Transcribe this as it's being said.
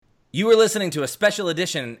You are listening to a special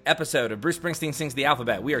edition episode of Bruce Springsteen Sings the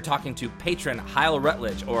Alphabet. We are talking to patron Hyle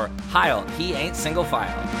Rutledge, or Hyle, he ain't single file.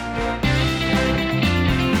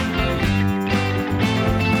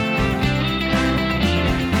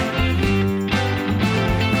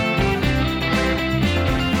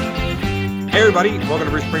 Hey everybody, welcome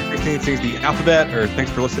to Bruce Springsteen Sings the Alphabet, or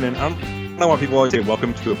thanks for listening. I don't want people always say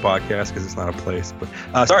welcome to a podcast because it's not a place,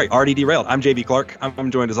 but sorry, already derailed. I'm JB Clark. I'm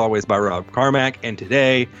joined as always by Rob Carmack, and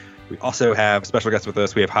today we also have special guests with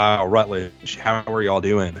us. We have Hyle Rutledge. How are y'all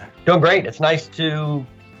doing? Doing great. It's nice to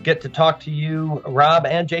get to talk to you, Rob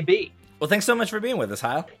and JB. Well, thanks so much for being with us,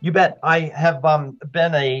 Hyle. You bet. I have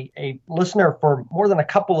been a listener for more than a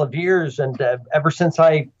couple of years, and ever since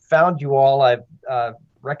I found you all, I've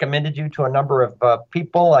recommended you to a number of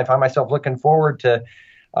people. I find myself looking forward to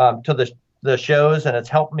the shows, and it's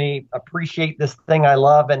helped me appreciate this thing I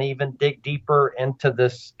love and even dig deeper into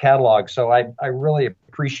this catalog. So I really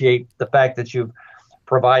appreciate the fact that you've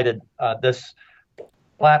provided this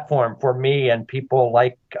platform for me and people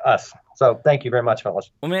like us. So thank you very much,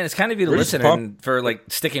 fellas. Well, man, it's kind of you to listen and for like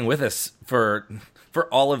sticking with us for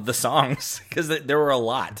all of the songs, because there were a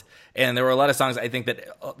lot. And there were a lot of songs, I think, that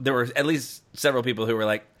there were at least several people who were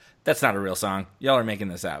like, that's not a real song. Y'all are making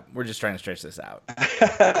this up. We're just trying to stretch this out.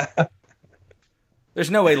 There's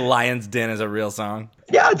no way Lion's Den is a real song.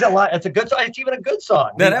 Yeah, it's a good song. It's even a good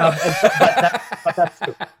song. No. But that's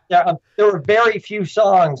true. Yeah, there were very few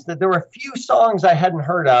songs. There were a few songs I hadn't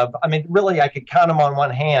heard of. I mean, really, I could count them on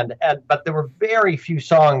one hand. But there were very few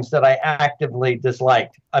songs that I actively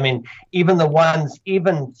disliked. I mean, even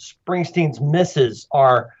Springsteen's misses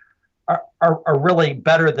are really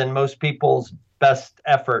better than most people's best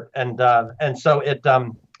effort, and so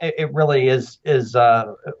it really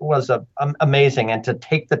was amazing, and to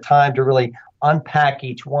take the time to really unpack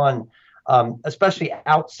each one, especially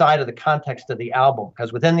outside of the context of the album,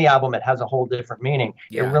 because within the album it has a whole different meaning.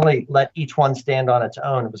 Yeah. It really let each one stand on its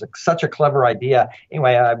own. It was such a clever idea.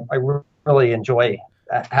 Anyway, I really enjoy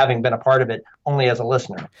having been a part of it only as a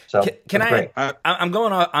listener. So can I'm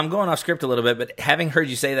going off script a little bit, but having heard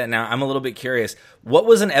you say that now, I'm a little bit curious. What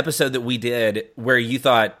was an episode that we did where you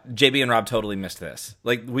thought JB and Rob totally missed this?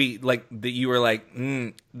 Like that you were like,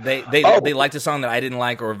 they liked a song that I didn't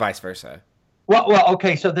like, or vice versa? Well,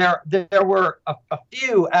 okay. So there were a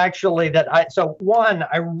few actually one,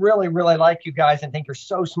 I really, really like you guys and think you're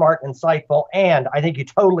so smart and insightful, and I think you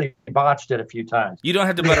totally botched it a few times. You don't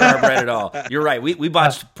have to butter our bread at all. You're right. We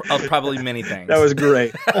botched probably many things. That was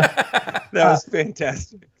great. That was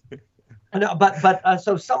fantastic. No, but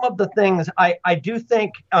so some of the things I do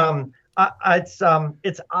think it's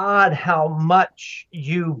odd how much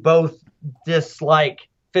you both dislike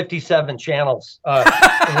 57 Channels.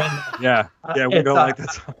 Yeah, we don't like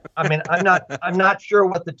that song. I mean, I'm not sure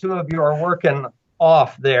what the two of you are working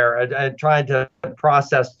off there, trying to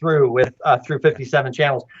process through 57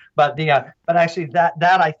 Channels. But actually that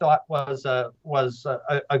I thought was a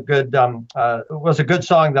good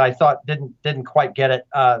song that I thought didn't quite get it.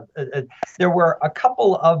 There were a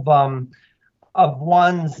couple of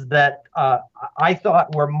ones that I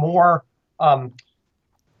thought were more like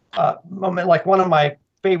one of my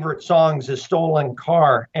favorite songs is "Stolen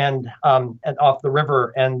Car" and "Off the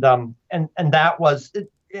River," and that was,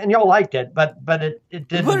 and y'all liked it, but it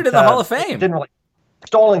didn't. You put it in the Hall of Fame. Didn't really.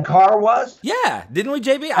 "Stolen Car" was? Yeah, didn't we,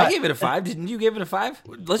 JB? I gave it a 5. Didn't you give it a 5?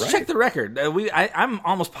 Let's check the record. I'm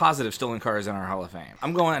almost positive "Stolen Car" is in our Hall of Fame.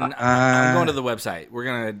 I'm going to the website. We're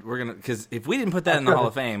gonna because if we didn't put that in the Hall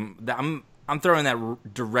of Fame, I'm throwing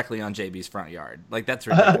that directly on JB's front yard. Like, that's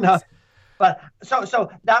ridiculous. No. But so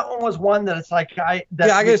that one was one that it's like I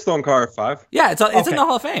gave "Stolen Car" a 5. Yeah, it's in the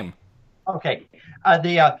Hall of Fame. Okay,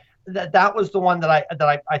 that was the one that I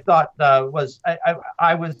thought was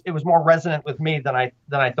it was more resonant with me than I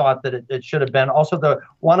thought that it should have been. Also,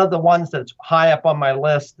 one of the ones that's high up on my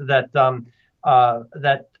list that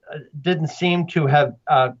didn't seem to have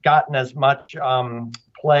gotten as much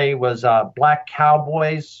play was "Black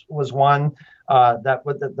Cowboys" was one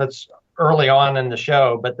that's early on in the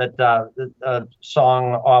show, but that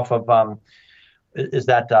song off of is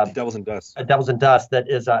that Devils and Dust. Devils and Dust, that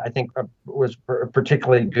is I think was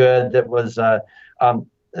particularly good. That was so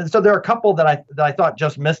there are a couple that I thought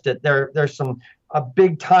just missed it. There's some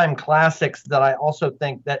big time classics that I also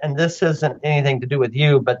think that, and this isn't anything to do with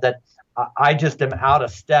you, but that I just am out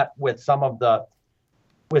of step with some of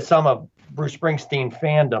Bruce Springsteen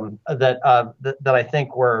fandom that I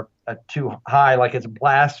think were too high. Like, it's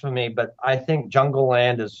blasphemy, but I think Jungle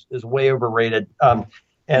Land is way overrated.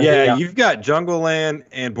 You've got Jungle Land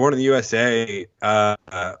and Born in the USA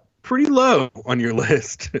pretty low on your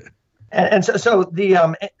list. And so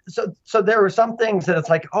there were some things that it's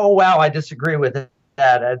like, oh wow, I disagree with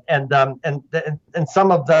that, and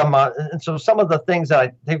some of them, and so some of the things that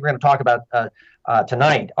I think we're going to talk about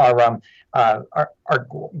tonight are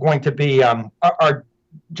going to be are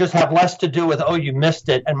just have less to do with, oh, you missed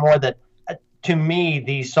it, and more that to me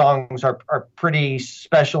these songs are pretty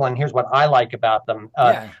special, and here's what I like about them.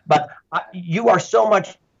 But you are so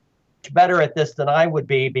much better at this than I would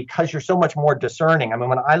be because you're so much more discerning. I mean,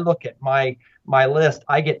 when I look at my list,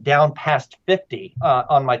 I get down past 50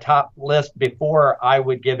 on my top list before I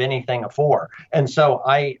would give anything a 4. And so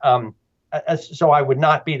I would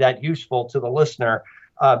not be that useful to the listener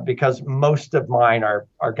because most of mine are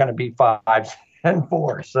going to be 5s and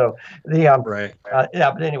 4s. So right.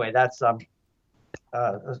 But anyway, that's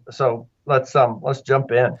so let's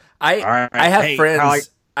jump in. I have friends.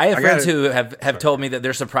 I have friends who have told me that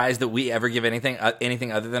they're surprised that we ever give anything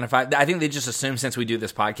other than a 5. I think they just assume since we do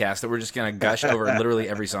this podcast that we're just going to gush over literally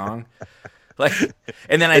every song. Like,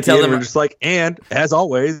 and then I tell them, we're just like, and as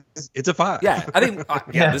always, it's a 5. Yeah, I think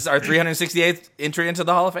this is our 368th entry into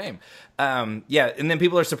the Hall of Fame. And then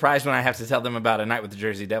people are surprised when I have to tell them about A Night with the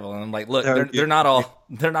Jersey Devil, and I'm like, look, they're not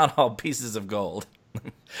all pieces of gold.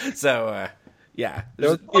 So yeah.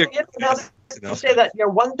 You say that,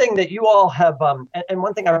 one thing that you all have, and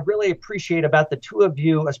one thing I really appreciate about the two of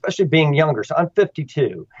you, especially being younger. So I'm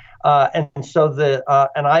 52, and so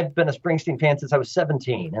and I've been a Springsteen fan since I was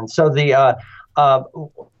 17, and so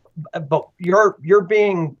but you're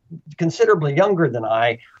being considerably younger than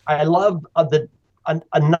I. I love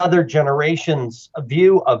another generation's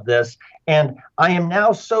view of this, and I am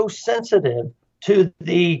now so sensitive to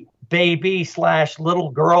the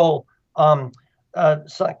baby/little girl kind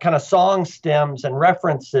of song stems and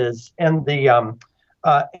references in the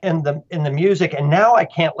music, and now I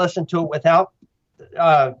can't listen to it without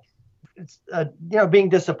being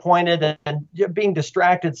disappointed and being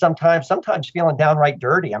distracted sometimes feeling downright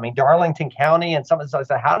dirty. I mean, Darlington County and something. So I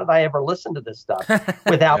said, how did I ever listen to this stuff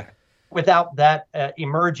without that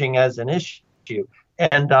emerging as an issue?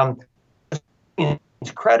 And in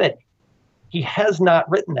his credit, he has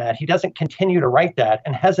not written that. He doesn't continue to write that,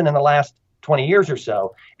 and hasn't in the last 20 years or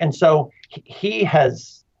so. And so he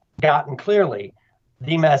has gotten clearly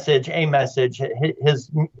a message. His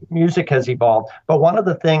music has evolved. But one of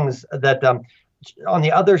the things that on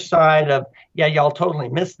the other side of, y'all totally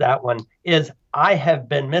missed that one, is I have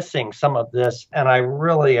been missing some of this, and I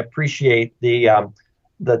really appreciate the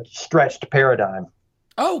stretched paradigm.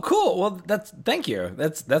 Oh, cool. Well, thank you.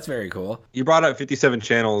 That's very cool. You brought up 57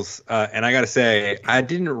 Channels, and I got to say, I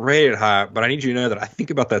didn't rate it high, but I need you to know that I think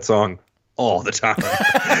about that song all the time.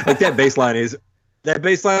 Like that bass line is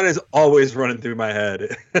always running through my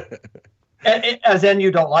head. As in,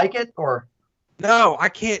 you don't like it, or? No, I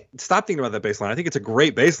can't stop thinking about that bass line. I think it's a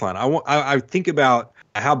great bass line. I think about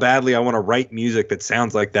how badly I want to write music that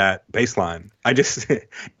sounds like that bass line. And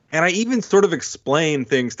I even sort of explain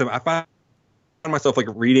things I find myself like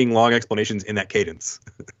reading long explanations in that cadence.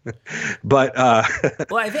 But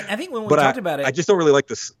well, I think when we talked about it, I just don't really like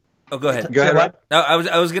this. Oh, go ahead. Go ahead. Rob. No,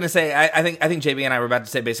 I was going to say, I think JB and I were about to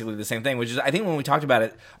say basically the same thing, which is I think when we talked about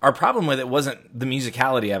it, our problem with it wasn't the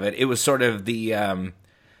musicality of it. It was sort of the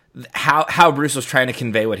how Bruce was trying to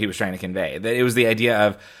convey what he was trying to convey. That it was the idea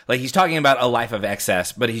of, like, he's talking about a life of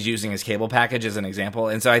excess, but he's using his cable package as an example.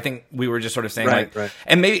 And so I think we were just sort of saying, right.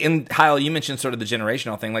 And maybe, and Kyle, you mentioned sort of the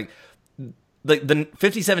generational thing, like the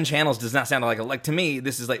 57 channels does not sound like to me,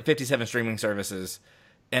 this is like 57 streaming services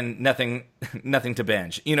and nothing to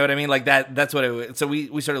binge. You know what I mean? Like that's what it. So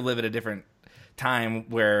we sort of live at a different time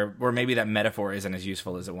where maybe that metaphor isn't as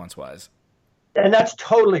useful as it once was. And that's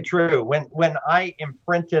totally true. When I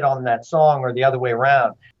imprinted on that song, or the other way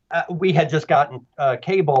around, we had just gotten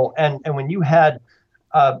cable, and when you had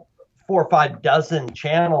 4 or 5 dozen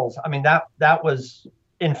channels, I mean that was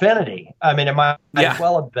infinity. I mean, it might as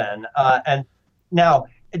well have been. And now,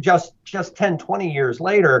 just 10, 20 years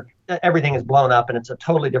later, everything is blown up and it's a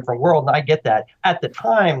totally different world. And I get that. At the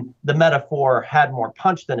time, the metaphor had more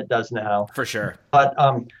punch than it does now. For sure. But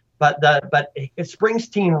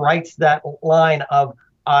Springsteen writes that line of,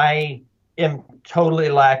 I am totally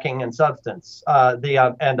lacking in substance. I'm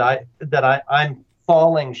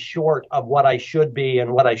falling short of what I should be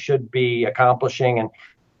and what I should be accomplishing, and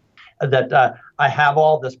that I have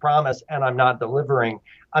all this promise and I'm not delivering.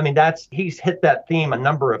 I mean, he's hit that theme a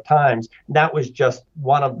number of times. That was just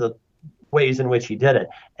one of the ways in which he did it.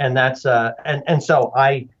 And that's and so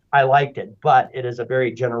I liked it, but it is a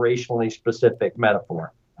very generationally specific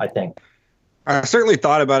metaphor, I think. I certainly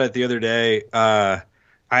thought about it the other day. I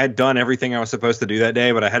had done everything I was supposed to do that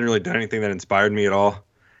day, but I hadn't really done anything that inspired me at all.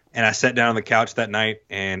 And I sat down on the couch that night,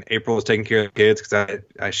 and April was taking care of the kids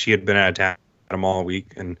because she had been out of town all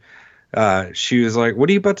week. And she was like, "What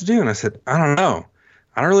are you about to do?" And I said, "I don't know.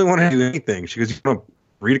 I don't really want to do anything." She goes, "You want to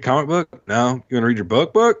read a comic book? No. You want to read your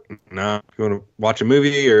book? No. You want to watch a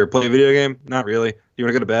movie or play a video game? Not really. You want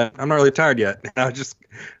to go to bed? I'm not really tired yet." And I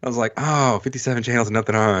was like, "Oh, 57 channels and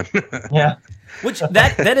nothing on." Yeah. Which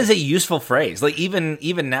that is a useful phrase. Like even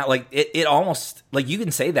now, like it almost like you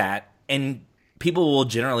can say that and people will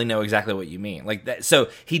generally know exactly what you mean. Like that. So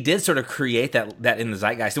he did sort of create that in the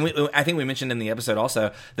zeitgeist. And I think we mentioned in the episode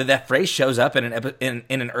also that phrase shows up in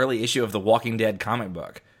an early issue of the Walking Dead comic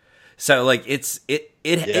book. So like it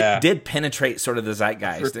did penetrate sort of the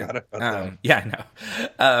zeitgeist. I forgot about that. Yeah,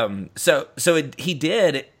 I know. So he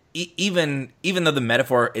did, even though the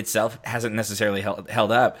metaphor itself hasn't necessarily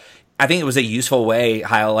held up. I think it was a useful way,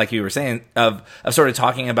 Heil, like you were saying, of sort of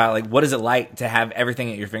talking about like what is it like to have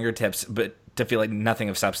everything at your fingertips, but to feel like nothing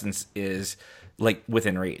of substance is like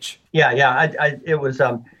within reach. Yeah. It was,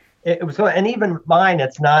 and even mine.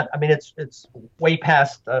 It's not. I mean, it's way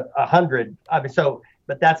past 100. I mean, so,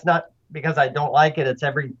 but that's not because I don't like it. It's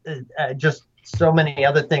just so many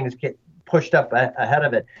other things get pushed up ahead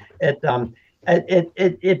of it.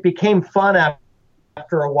 It became fun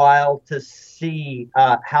after a while to see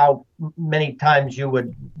how many times you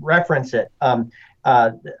would reference it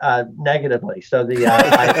negatively. So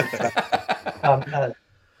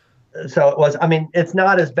so it was. I mean, it's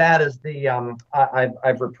not as bad as the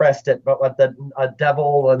I've repressed it, but what the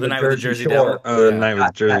Devil and the Night with the Jersey Jersey Shore. Devil. Oh, the Night with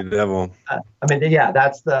the Jersey Devil. I mean, yeah,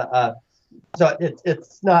 that's the. So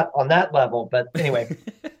it's not on that level, but anyway.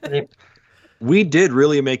 We did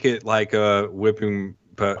really make it like a whipping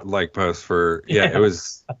post for It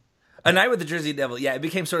was A Night with the Jersey Devil. Yeah, it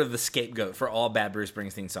became sort of the scapegoat for all bad Bruce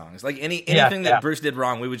Springsteen songs. Like anything that Bruce did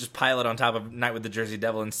wrong, we would just pile it on top of Night with the Jersey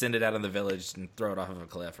Devil and send it out in the village and throw it off of a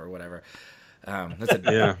cliff or whatever.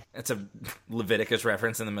 That's a Leviticus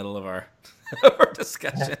reference in the middle of our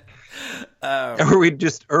discussion. Or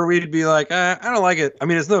we'd be like, I don't like it. I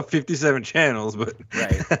mean, it's no 57 channels, but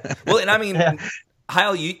right. Well, and I mean,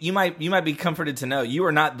 Heil, you might be comforted to know you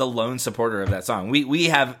are not the lone supporter of that song. We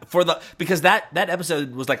have because that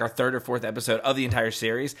episode was like our third or fourth episode of the entire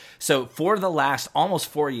series. So for the last almost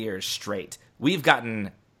 4 years straight, we have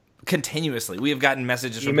gotten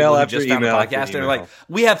messages from people who just found the podcast and they're like,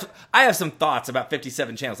 I have some thoughts about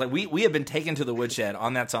 57 channels. Like we have been taken to the woodshed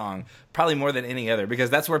on that song probably more than any other, because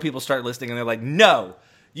that's where people start listening and they're like, no,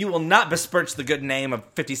 you will not besmirch the good name of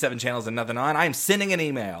 57 channels and nothing on. I'm sending an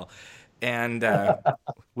email. And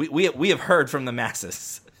we have heard from the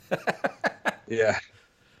masses. Yeah.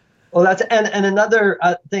 Well, that's and another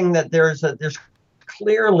thing that there's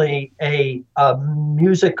clearly a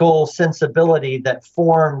musical sensibility that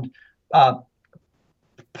formed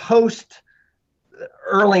post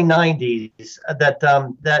early 90s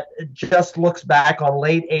that just looks back on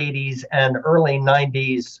late 80s and early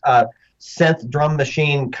 90s synth drum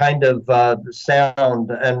machine kind of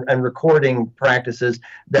sound and recording practices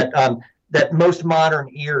that most modern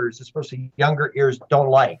ears, especially younger ears, don't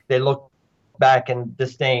like. They look back in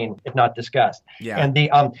disdain, if not disgust. Yeah. And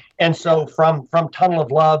and so from Tunnel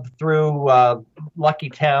of Love through Lucky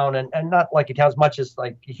Town and not Lucky Town as much as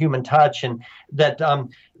like Human Touch, and that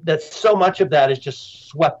so much of that is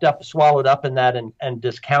just swallowed up in that and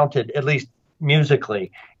discounted, at least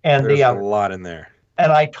musically. And there's a lot in there.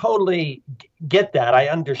 And I totally get that. I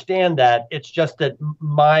understand that. It's just that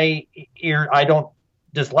my ear, I don't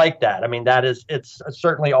dislike that. I mean, it's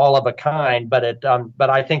certainly all of a kind, but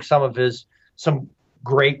I think some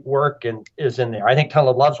great work is in there. I think Tunnel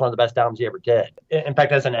of Love is one of the best albums he ever did. In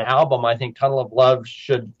fact, as an album, I think Tunnel of Love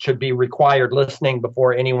should be required listening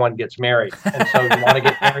before anyone gets married. And so you want to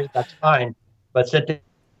get married, that's fine, but sit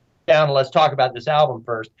down and let's talk about this album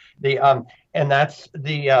first. And that's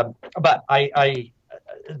but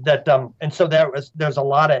and so there's a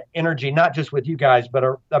lot of energy, not just with you guys, but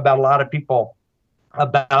about a lot of people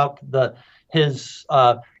about his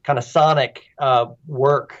kind of sonic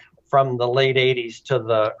work from the late 80s to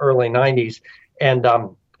the early 90s, and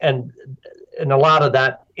a lot of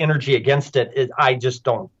that energy against it I just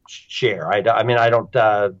don't share. I mean I don't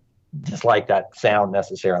dislike that sound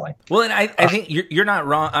necessarily. Well, and I think you're not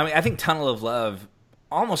wrong. I mean, I think Tunnel of Love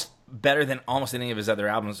almost better than almost any of his other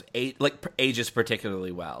albums ages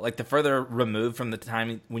particularly well. Like the further removed from the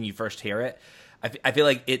time when you first hear it, I feel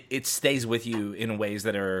like it stays with you in ways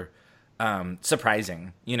that are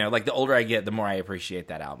surprising. You know, like the older I get, the more I appreciate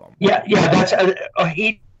that album. Yeah, that's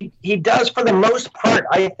he does for the most part.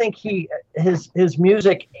 I think his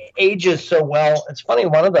music ages so well. It's funny,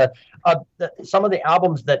 one of the some of the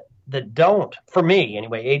albums that don't, for me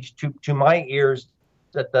anyway, age to my ears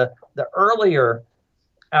that the earlier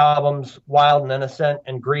albums, Wild and Innocent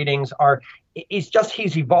and Greetings,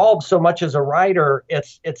 he's evolved so much as a writer.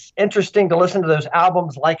 It's interesting to listen to those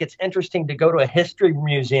albums like it's interesting to go to a history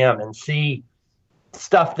museum and see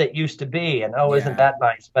stuff that used to be, and isn't that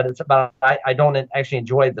nice? But it's about, I don't actually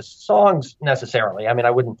enjoy the songs necessarily. I mean,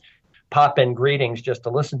 I wouldn't pop in Greetings just to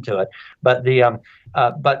listen to it, but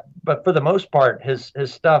but for the most part, his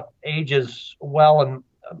stuff ages well and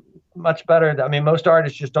much better. I mean, most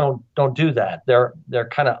artists just don't do that. They're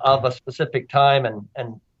kind of a specific time,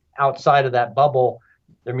 and outside of that bubble,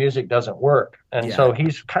 their music doesn't work. And so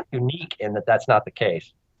he's kind of unique in that that's not the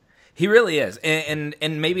case. He really is, and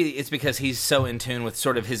maybe it's because he's so in tune with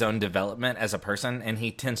sort of his own development as a person, and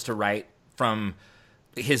he tends to write from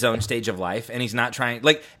his own stage of life, and he's not trying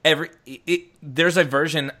like there's a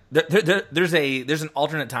version there's an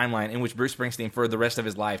alternate timeline in which Bruce Springsteen for the rest of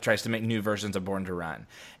his life tries to make new versions of Born to Run.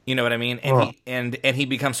 You know what I mean? And he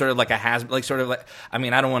becomes sort of like I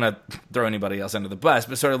mean, I don't want to throw anybody else under the bus,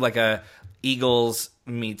 but sort of like a Eagles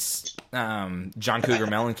meets John Cougar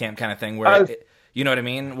Mellencamp kind of thing, where you know what I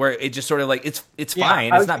mean? Where it just sort of like it's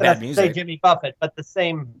fine, it's not bad music. Say Jimmy Buffett, but the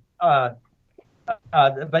same. But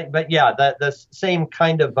yeah, the same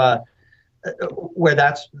kind of where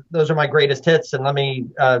those are my greatest hits, and let me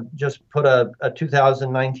just put a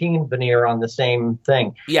 2019 veneer on the same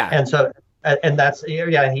thing. Yeah, and so and that's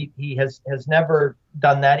he has never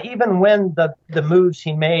done that, even when the moves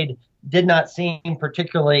he made did not seem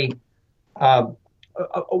particularly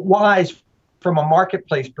wise from a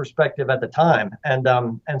marketplace perspective at the time, and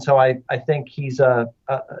so I think he's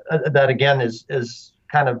that again is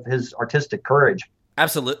kind of his artistic courage.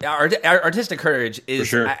 Absolutely. Artistic courage is,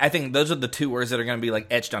 sure. I think those are the two words that are going to be like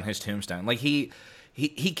etched on his tombstone. Like he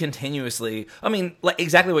continuously, I mean, like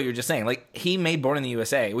exactly what you're just saying. Like he made Born in the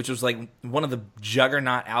USA, which was like one of the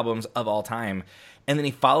juggernaut albums of all time. And then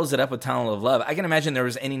he follows it up with Talented Love. I can imagine there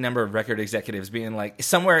was any number of record executives being like,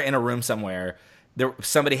 somewhere in a room somewhere,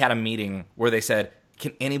 somebody had a meeting where they said,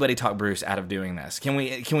 can anybody talk Bruce out of doing this? Can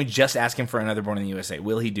we just ask him for another Born in the USA?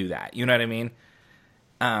 Will he do that? You know what I mean?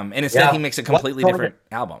 And instead he makes a completely different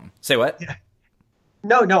album. Say what? Yeah.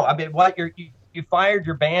 No. I mean, what you fired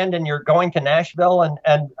your band and you're going to Nashville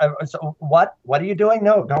and so what are you doing?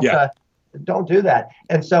 No, don't do that.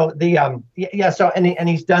 And so and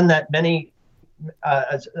he's done that many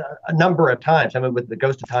a number of times. I mean, with the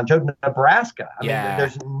Ghost of Tom Joad, Nebraska. I mean,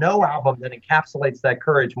 there's no album that encapsulates that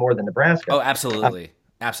courage more than Nebraska. Oh, absolutely,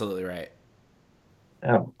 absolutely right.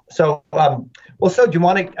 So do you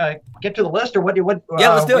want to get to the list, or what?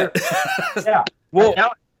 Yeah, let's do it. Yeah. Well,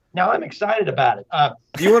 now I'm excited about it.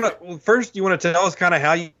 Do you want to first? Do you want to tell us kind of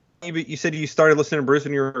how you said you started listening to Bruce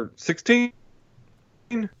when you were 16?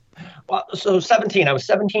 Well, so 17. I was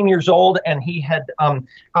 17 years old, and he had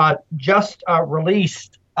just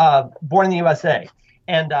released "Born in the USA,"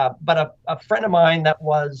 and but a friend of mine that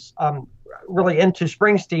was really into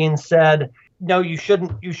Springsteen said, no, you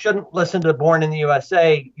shouldn't listen to Born in the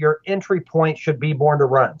USA. Your entry point should be Born to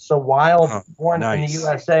Run. So while Born in the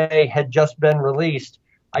USA had just been released,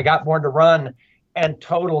 I got Born to Run and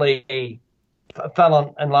totally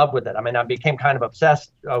fell in love with it. I mean, I became kind of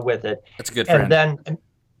obsessed with it. That's a good friend. And then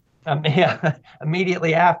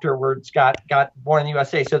immediately afterwards got Born in the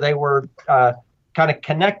USA. So they were kind of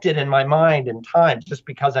connected in my mind in time, just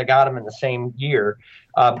because I got them in the same year.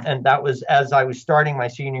 And that was as I was starting my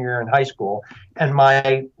senior year in high school. And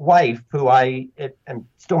my wife, who I am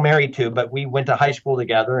still married to, but we went to high school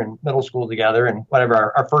together and middle school together and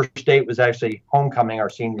whatever. Our first date was actually homecoming our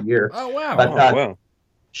senior year. Oh, wow. But wow.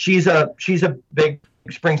 She's a big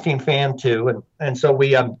Springsteen fan too. And so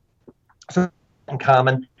we so in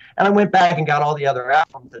common. And I went back and got all the other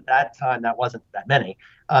albums at that time. That wasn't that many.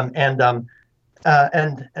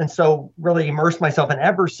 And so really immersed myself. And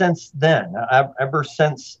ever since then, ever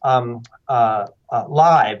since Live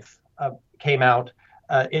came out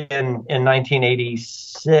in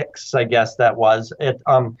 1986, I guess that was it.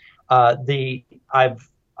 I've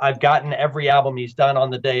gotten every album he's done on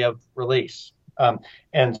the day of release.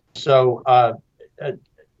 And so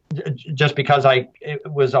just because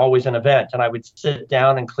it was always an event, and I would sit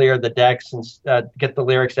down and clear the decks and get the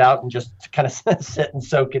lyrics out and just kind of sit and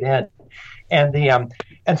soak it in. And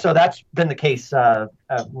so that's been the case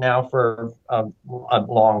now for a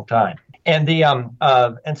long time. And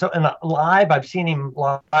so in Live, I've seen him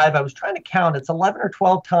live. I was trying to count; it's 11 or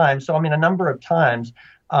 12 times. So I mean, a number of times.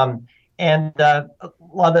 And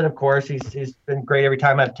love it, of course. He's been great every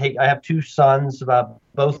time I have two sons,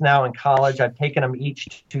 both now in college. I've taken them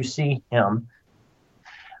each to see him,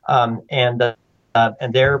 and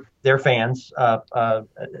they're they're fans,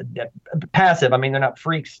 passive. I mean, they're not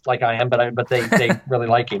freaks like I am, but they really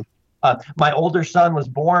like him. My older son was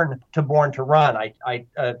Born to Run. I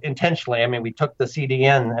intentionally, I mean, we took the CD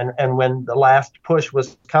in, and when the last push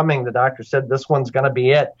was coming, the doctor said, this one's going to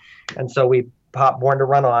be it. And so we popped Born to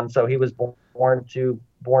Run on. So he was Born to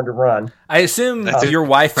Run. I assume your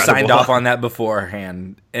wife signed off on that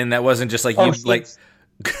beforehand, and that wasn't just like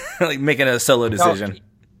like making a solo decision.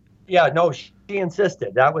 No, she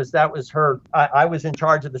insisted. That was her. I was in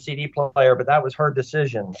charge of the CD player, but that was her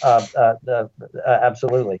decision.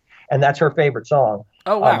 Absolutely, and that's her favorite song.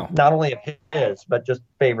 Oh wow! Not only of his, but just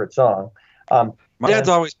favorite song. My dad's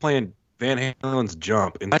always playing Van Halen's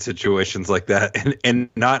Jump in situations like that, and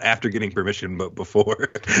not after getting permission, but before.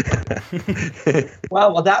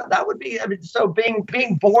 well, that would be. I mean, so being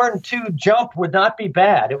born to jump would not be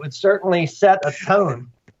bad. It would certainly set a tone.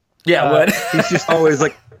 Yeah, it would. He's just always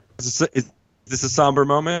like, is this a somber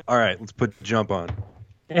moment? All right, let's put Jump on.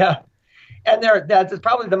 Yeah. And that's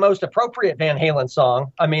probably the most appropriate Van Halen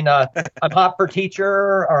song. I mean, I'm Hot for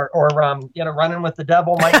Teacher or Running with the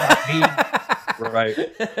Devil might not be right.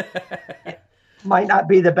 Might not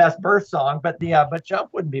be the best birth song, but Jump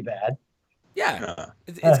wouldn't be bad. Yeah,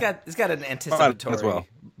 it's got an anticipatory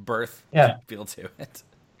birth feel to it.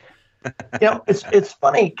 It's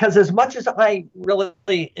funny because as much as I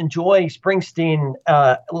really enjoy Springsteen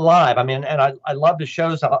live, I mean, and I love the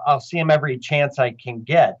shows. I'll see him every chance I can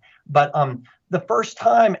get. But the first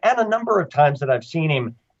time and a number of times that I've seen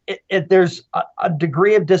him, there's a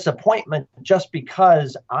degree of disappointment just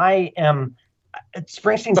because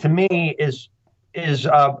Springsteen to me is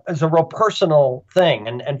a real personal thing.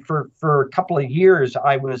 And for a couple of years,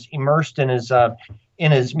 I was immersed in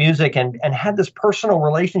his music and had this personal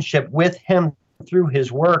relationship with him through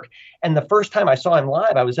his work. And the first time I saw him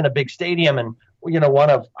live, I was in a big stadium and, one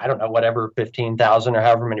of, I don't know, whatever, 15,000 or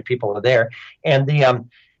however many people are there. And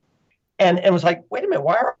and it was like, wait a minute,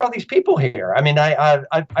 why are all these people here? I mean, I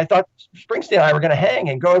thought Springsteen and I were going to hang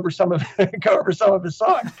and go over some of his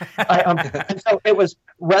songs. And so it was,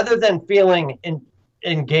 rather than feeling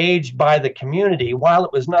engaged by the community, while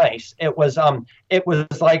it was nice, it was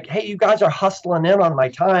like, hey, you guys are hustling in on my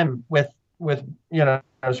time with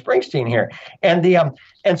Springsteen here.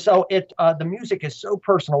 And so the music is so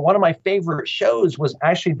personal. One of my favorite shows was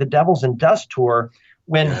actually the Devils and Dust tour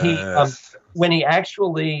when he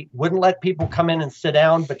actually wouldn't let people come in and sit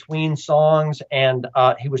down between songs, and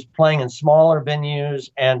he was playing in smaller venues,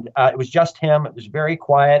 and it was just him. It was very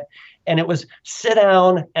quiet, and it was sit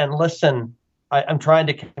down and listen. I'm trying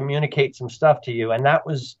to communicate some stuff to you. And that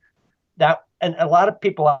was that. And a lot of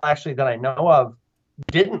people actually that I know of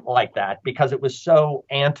didn't like that because it was so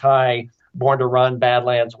anti Born to Run,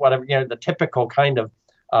 Badlands, whatever, the typical kind of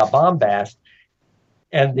bombast.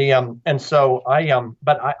 And so I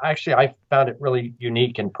found it really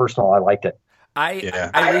unique and personal. I liked it.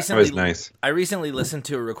 I recently listened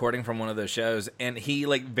to a recording from one of those shows, and he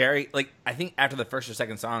I think after the first or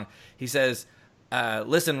second song, he says,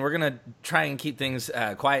 listen, we're going to try and keep things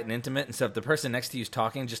quiet and intimate. And so if the person next to you is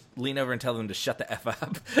talking, just lean over and tell them to shut the F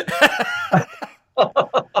up.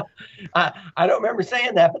 I don't remember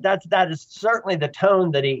saying that, but that is certainly the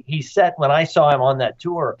tone that he set when I saw him on that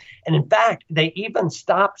tour. And in fact, they even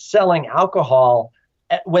stopped selling alcohol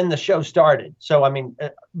when the show started. So, I mean,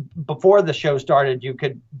 before the show started, you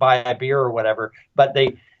could buy a beer or whatever, but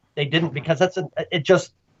they didn't, because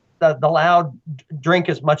the loud drink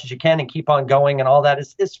as much as you can and keep on going and all that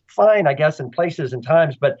is fine, I guess, in places and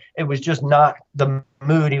times, but it was just not the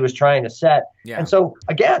mood he was trying to set. Yeah. And so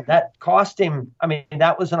again, that cost him. I mean,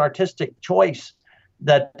 that was an artistic choice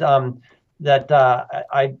that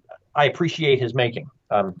I appreciate his making.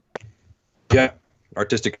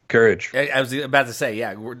 Artistic courage. I was about to say,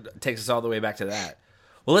 it takes us all the way back to that.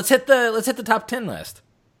 Well, let's hit the top 10 list.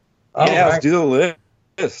 Let's do the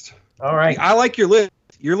list. All right. I like your list.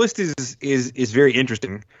 Your list is very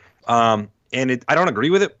interesting, and I don't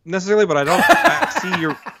agree with it necessarily, but I don't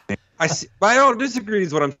disagree.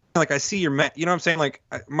 Is what I'm saying. Like, I see your, you know what I'm saying? Like,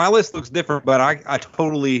 my list looks different, but I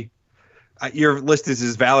totally, your list is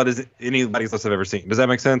as valid as anybody's list I've ever seen. Does that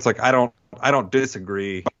make sense? Like, I don't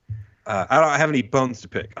disagree. I don't have any bones to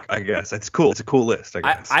pick. I guess it's cool. It's a cool list. I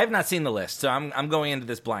guess I have not seen the list, so I'm going into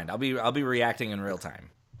this blind. I'll be reacting in real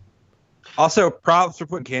time. Also, props for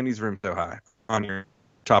putting Candy's Room so high on your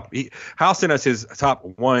top. Hal sent us his top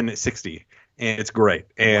 160, and it's great.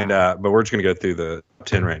 And but we're just gonna go through the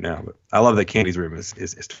 10 right now. But I love that Candy's Room is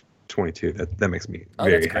 22. That makes me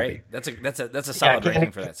very happy. That's a solid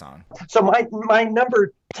rating for that song. So my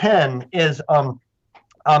number 10 is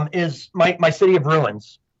my City of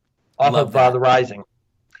Ruins off of The Rising.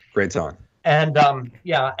 Great song. And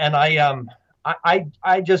yeah, and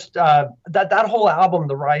I just that whole album,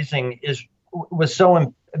 The Rising, was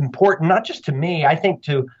so important, not just to me. I think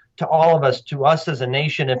to all of us, to us as a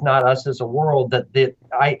nation, if not us as a world.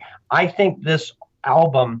 I think this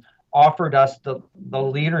album offered us the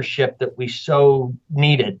leadership that we so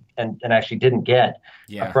needed and actually didn't get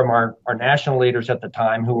from our national leaders at the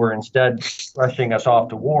time, who were instead rushing us off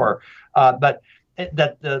to war. But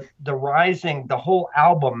that the Rising, the whole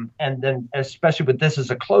album, and then especially with this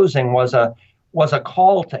as a closing, was a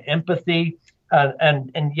call to empathy.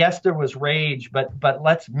 And yes, there was rage, but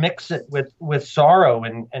let's mix it with sorrow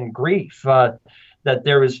and grief. That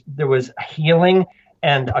there was healing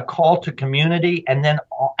and a call to community. And then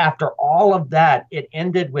after all of that, it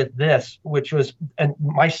ended with this, which was, and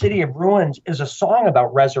My City of Ruins is a song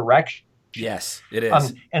about resurrection. Yes, it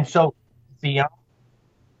is. And so beyond,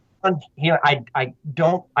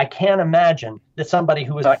 I can't imagine that somebody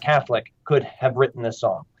who is not Catholic could have written this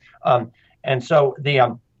song. And so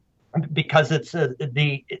because it's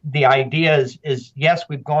the idea is yes,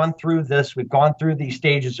 we've gone through this, we've gone through these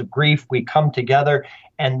stages of grief, we come together,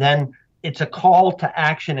 and then it's a call to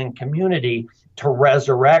action and community to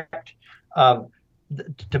resurrect, to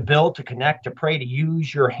build, to connect, to pray, to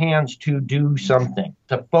use your hands to do something,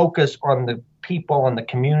 to focus on the people and the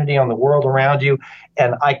community, on the world around you.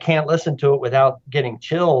 And I can't listen to it without getting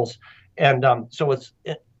chills. And so it's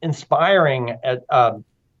inspiring,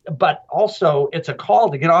 but also it's a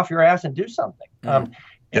call to get off your ass and do something. And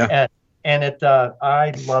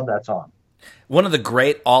I love that song. One of the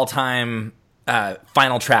great all-time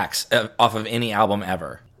final tracks off of any album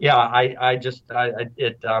ever. Yeah,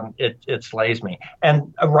 it slays me.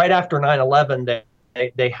 And right after 9/11,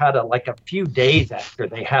 they had a few days after,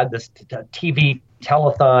 they had this TV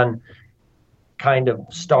telethon kind of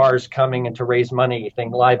stars coming and to raise money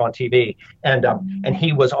thing live on TV, and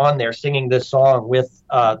he was on there singing this song with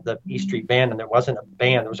the E Street Band, and there wasn't a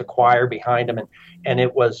band, there was a choir behind him, and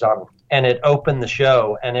it was and it opened the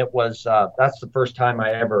show, and it was that's the first time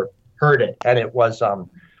I ever heard it, and it was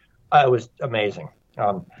amazing.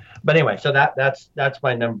 But anyway, so that's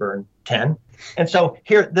my number 10. And so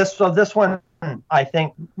this one, I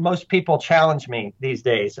think most people challenge me these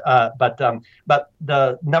days. But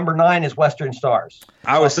the number 9 is Western Stars.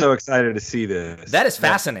 I was so excited to see this. That is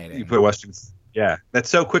fascinating. You put Westerns. Yeah, that's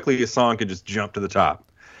so quickly a song could just jump to the top.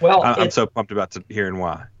 Well, I'm so pumped about hearing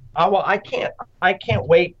why. Well, I can't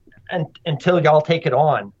wait until y'all take it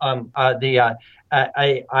on. I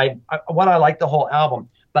like the whole album,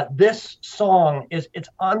 but this song it's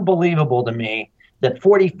unbelievable to me that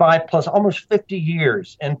 45 plus, almost 50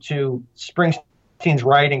 years into Springsteen's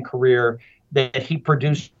writing career, that he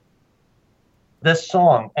produced this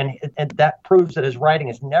song, and that proves that his writing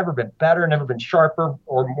has never been better, never been sharper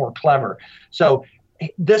or more clever. So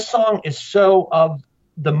this song is so of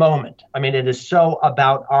the moment. I mean, it is so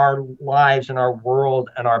about our lives and our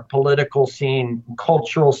world and our political scene,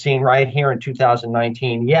 cultural scene right here in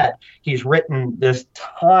 2019. Yet he's written this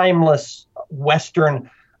timeless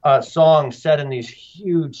Western song set in these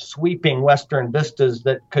huge sweeping Western vistas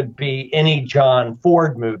that could be any John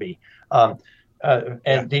Ford movie. And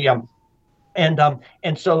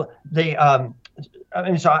so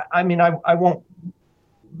I won't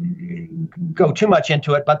go too much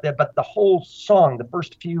into it, but the whole song, the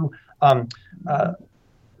first few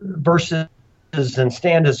verses and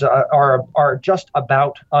stanzas are just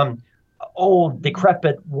about old,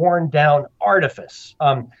 decrepit, worn down artifice.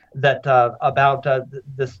 About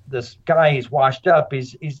this guy. He's washed up.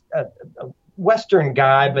 He's a Western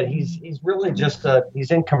guy, but he's really just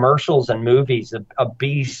he's in commercials and movies, a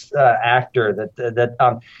beast actor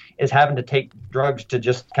that is having to take drugs to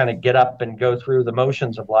just kind of get up and go through the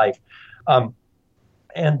motions of life, so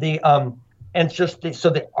the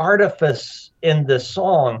artifice in this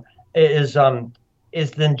song is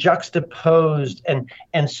then juxtaposed,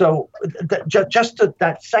 and so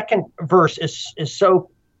that second verse is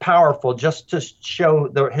so powerful, just to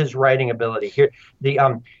show his writing ability. Here, he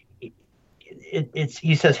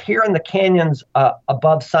says, here in the canyons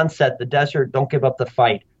above sunset, the desert, don't give up the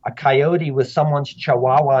fight. A coyote with someone's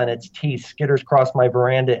chihuahua in its teeth skitters across my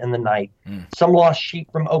veranda in the night. Some lost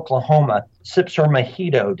sheep from Oklahoma sips her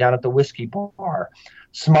mojito down at the whiskey bar,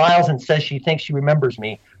 smiles and says she thinks she remembers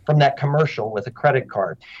me from that commercial with a credit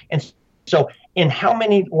card. And so in how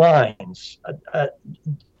many lines,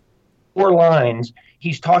 4 lines,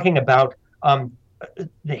 he's talking about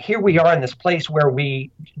here we are in this place where we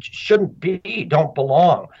shouldn't be, don't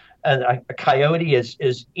belong. A coyote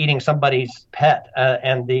is eating somebody's pet,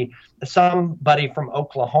 and somebody from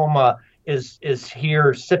Oklahoma is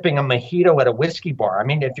here sipping a mojito at a whiskey bar. I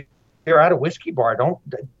mean, if you're at a whiskey bar,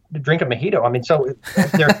 drink a mojito. I mean, so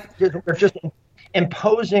we're just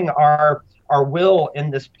imposing our will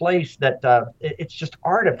in this place that it's just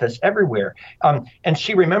artifice everywhere. And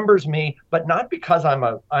she remembers me, but not because I'm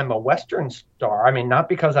a Western star. I mean, not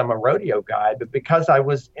because I'm a rodeo guy, but because I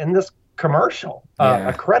was in this commercial,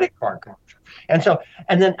 a credit card commercial.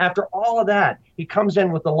 And then after all of that, he comes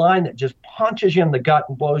in with a line that just punches you in the gut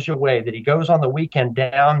and blows you away, that he goes on the weekend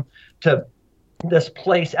down to this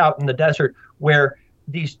place out in the desert where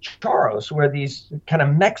these charros, where these kind of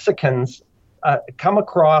Mexicans come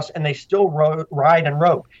across, and they still ride and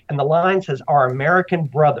rope. And the line says, "Our American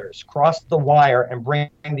brothers cross the wire and bring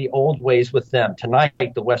the old ways with them. Tonight,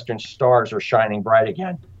 the Western stars are shining bright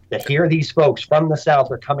again." That here these folks from the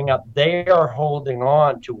South are coming up. They are holding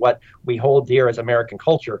on to what we hold dear as American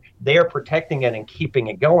culture. They are protecting it and keeping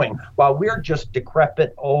it going, while we're just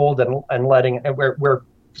decrepit, old, and we're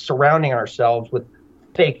surrounding ourselves with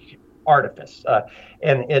fake artifice.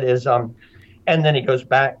 And it is, and then he goes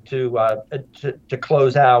back to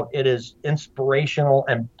close out. It is inspirational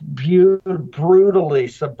and brutally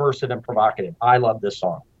subversive and provocative. I love this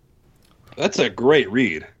song. That's a great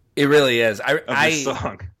read. It really is. This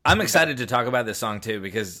song. I'm excited to talk about this song too,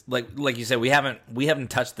 because like you said, we haven't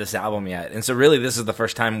touched this album yet, and so really this is the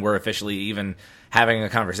first time we're officially even having a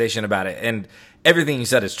conversation about it. And everything you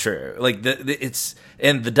said is true. Like it's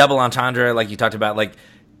and the double entendre, like you talked about, like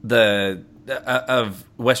the of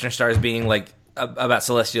Western stars being like about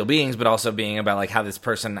celestial beings, but also being about like how this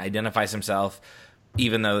person identifies himself,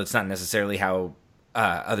 even though it's not necessarily how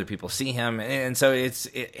other people see him. And so it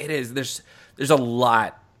is. There's a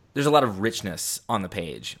lot. There's a lot of richness on the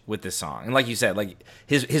page with this song, and like you said, like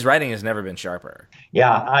his writing has never been sharper.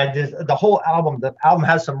 Yeah, the whole album. The album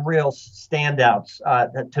has some real standouts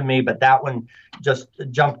to me, but that one just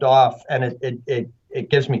jumped off, and it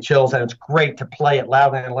gives me chills, and it's great to play it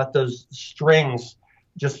loud and let those strings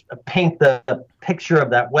just paint the picture of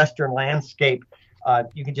that Western landscape.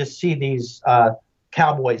 You can just see these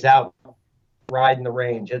cowboys out riding the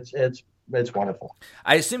range. It's wonderful.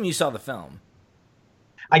 I assume you saw the film.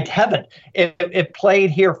 I haven't. It played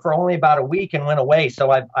here for only about a week and went away.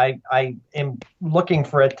 So I am looking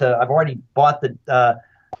for it to. I've already bought the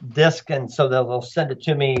disc, and so they'll send it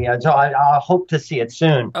to me. So I hope to see it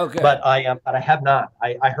soon. Okay. But I have not.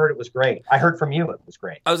 I heard it was great. I heard from you it was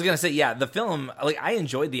great. I was gonna say, yeah, the film. Like, I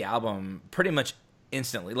enjoyed the album pretty much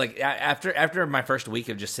instantly. Like after my first week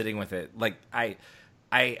of just sitting with it, like I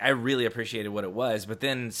really appreciated what it was. But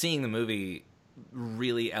then seeing the movie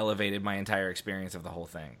really elevated my entire experience of the whole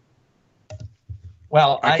thing.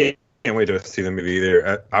 Well, I can't wait to see the movie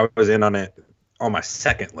either. I was in on it on my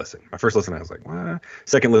second listen. My first listen, I was like, well,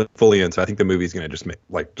 second listen fully in. So I think the movie's going to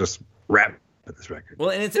just wrap this record. Well,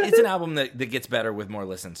 and it's an album that gets better with more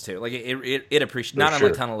listens too. Like it appreciates, not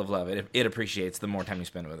unlike Tunnel of Love. It appreciates the more time you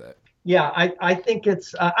spend with it. Yeah, I think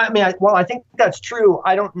it's. I think that's true.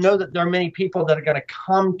 I don't know that there are many people that are going to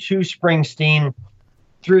come to Springsteen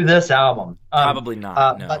through this album. Probably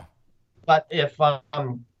not. No. But if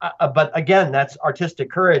but again, that's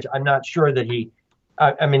artistic courage. I'm not sure that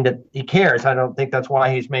that he cares. I don't think that's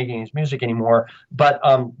why he's making his music anymore. But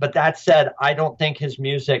that said, I don't think his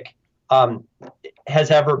music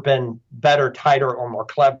has ever been better, tighter, or more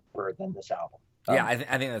clever than this album. Yeah, I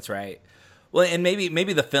think that's right. Well, and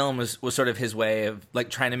maybe the film was sort of his way of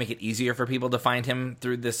like trying to make it easier for people to find him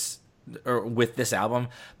through this or with this album,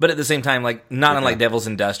 but at the same time, like not unlike Devils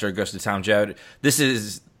and Dust or Ghost of Tom Joad, this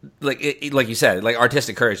is like like you said, like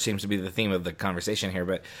artistic courage seems to be the theme of the conversation here.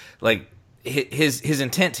 But like his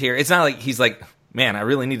intent here, it's not like he's like, man, I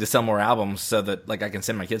really need to sell more albums so that like I can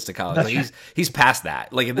send my kids to college. Like he's past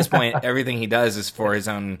that. Like at this point, everything he does is for his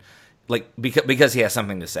own, like because he has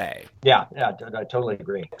something to say. Yeah, I totally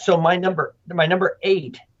agree. So my number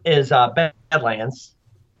 8 is Badlands.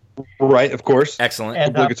 Right, of course. Excellent. And,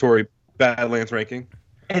 obligatory Badlands ranking.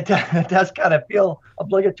 It does kind of feel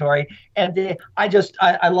obligatory, and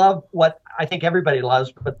I love what I think everybody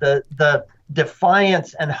loves, but the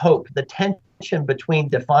defiance and hope, the tension between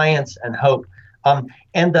defiance and hope,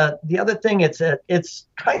 and the other thing, it's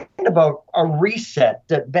kind of a reset.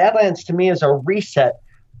 That Badlands to me is a reset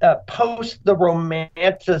post the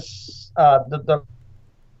the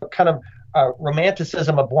kind of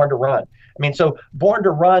romanticism of Born to Run. I mean, so Born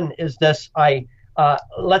to Run is this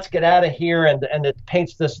let's get out of here, and it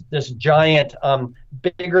paints this giant,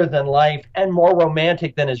 bigger than life and more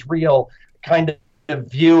romantic than is real kind of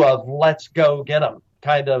view of let's go get them,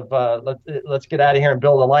 kind of let's get out of here and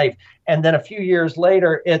build a life. And then a few years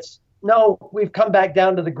later, it's no, we've come back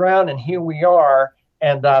down to the ground, and here we are,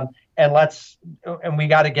 and we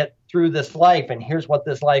got to get through this life, and here's what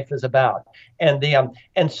this life is about.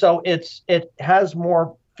 And so it has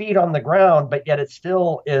more feet on the ground, but yet it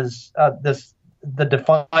still is the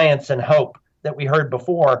defiance and hope that we heard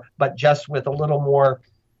before, but just with a little more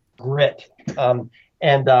grit. And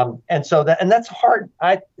that's hard.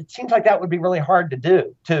 It seems like that would be really hard to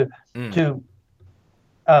do, to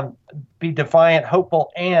be defiant,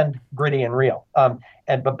 hopeful, and gritty and real.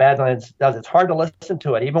 But Badlands does. It's hard to listen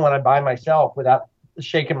to it, even when I'm by myself, without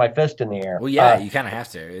shaking my fist in the air. Well, yeah, you kind of have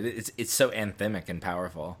to. It's so anthemic and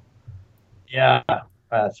powerful. Yeah.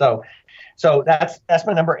 So that's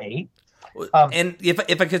my number 8. And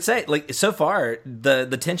if I could say, like, so far,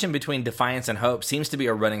 the tension between defiance and hope seems to be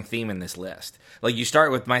a running theme in this list. Like, you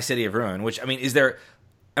start with My City of Ruin, which, I mean,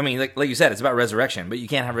 like you said, it's about resurrection, but you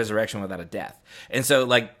can't have resurrection without a death. And so,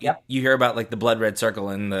 like, you hear about, like, the blood red circle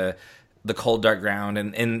and the cold dark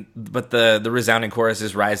ground, but the resounding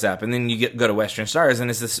choruses rise up, and then you go to Western Stars, and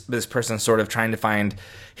it's this person sort of trying to find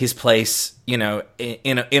his place, you know,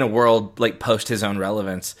 in a world like post his own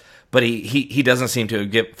relevance. But he doesn't seem to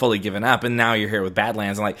have fully given up, and now you're here with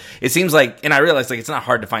Badlands, and like it seems like, and I realize like it's not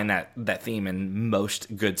hard to find that theme in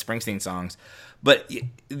most good Springsteen songs, but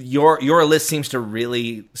your list seems to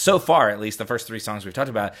really, so far at least, the first 3 songs we've talked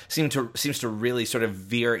about seems to really sort of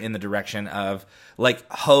veer in the direction of like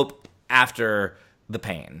hope after the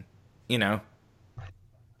pain, you know.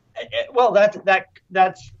 Well, that's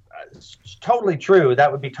totally true.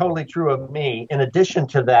 That would be totally true of me. In addition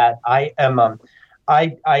to that, I am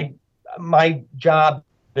my job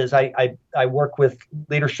is I work with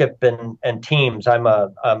leadership and teams. I'm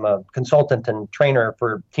a consultant and trainer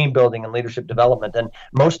for team building and leadership development. And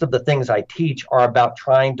most of the things I teach are about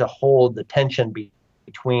trying to hold the tension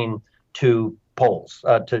between 2 poles,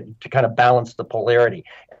 to kind of balance the polarity.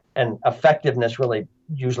 And effectiveness really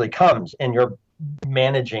usually comes in your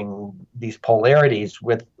managing these polarities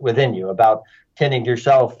within you, about tending to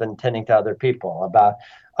yourself and tending to other people,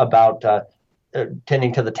 about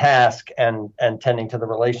tending to the task and tending to the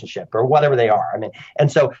relationship, or whatever they are. I mean,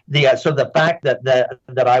 and so the fact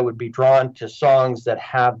that I would be drawn to songs that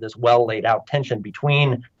have this well laid out tension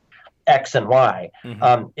between X and Y,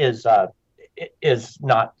 is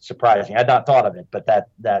not surprising. I'd not thought of it, but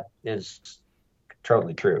that is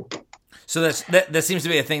totally true. So that seems to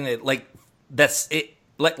be a thing that that's it.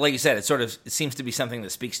 Like you said, it seems to be something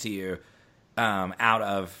that speaks to you out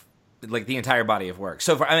of like the entire body of work.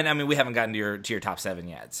 So far, I mean, we haven't gotten to your top 7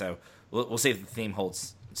 yet, so we'll see if the theme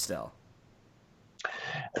holds still.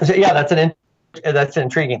 So, yeah, that's an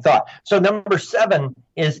intriguing thought. So number 7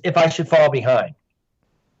 is If I Should Fall Behind,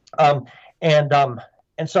 and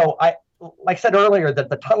so like I said earlier, that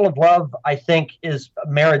the Tunnel of Love, I think, is a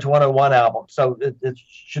Marriage 101 album. So it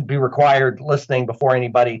should be required listening before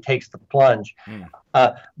anybody takes the plunge.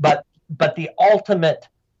 But the ultimate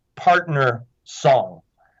partner song,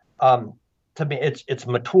 to me, it's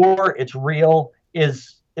mature, it's real,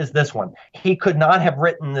 is this one. He could not have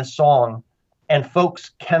written this song, and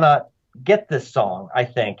folks cannot get this song, I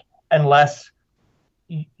think, unless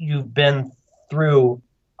you've been through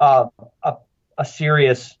a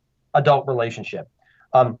serious adult relationship.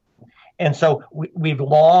 And so we've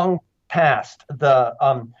long passed the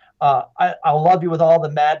I'll love you with all the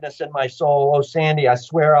madness in my soul. Oh, Sandy, I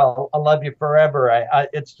swear I'll love you forever.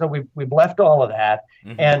 So we've left all of that.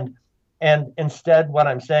 And instead what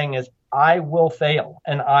I'm saying is, I will fail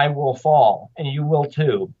and I will fall and you will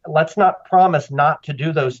too. Let's not promise not to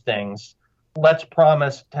do those things. Let's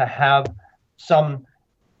promise to have some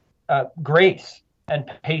grace and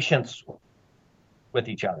patience with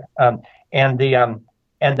each other. And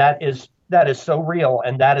that is so real,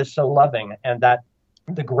 and that is so loving, and that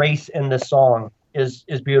the grace in this song is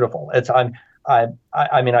beautiful.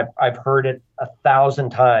 I mean, I've heard it 1,000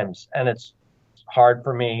 times, and it's hard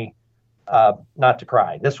for me not to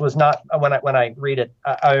cry. This was not, when I read it,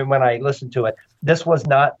 when I listen to it, this was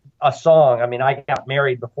not a song. I mean, I got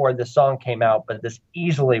married before this song came out, but this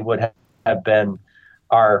easily would have been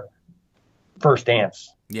our first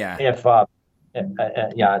dance. Yeah.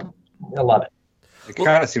 Yeah, I love it. It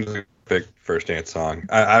kind of seems like a perfect first dance song.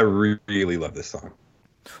 I really love this song.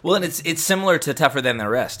 Well, and it's similar to Tougher Than the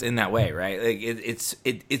Rest in that way, right? Like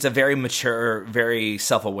it's a very mature, very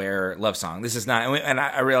self-aware love song. This is not, and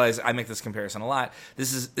I realize I make this comparison a lot.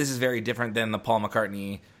 This is very different than the Paul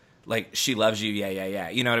McCartney, like, She Loves You, yeah.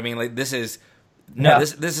 You know what I mean? Like, this is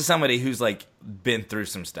this is somebody who's like been through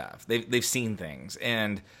some stuff. They've seen things,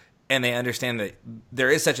 and they understand that there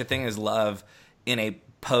is such a thing as love in a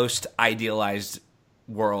post-idealized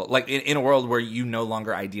world, like in a world where you no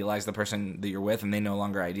longer idealize the person that you're with and they no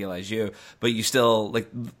longer idealize you, but you still, like,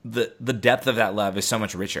 the depth of that love is so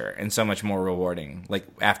much richer and so much more rewarding, like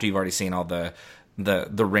after you've already seen all the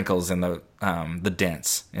wrinkles and the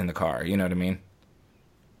dents in the car. You know what I mean?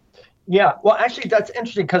 Yeah, well, actually, that's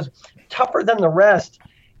interesting because Tougher Than the Rest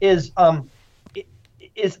is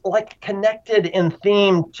is like connected in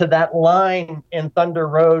theme to that line in Thunder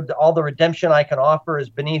Road. All the redemption I can offer is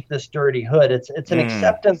beneath this dirty hood. It's an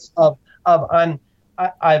acceptance of I'm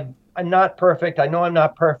not perfect. I know I'm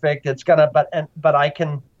not perfect. It's gonna, but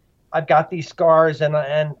I've got these scars and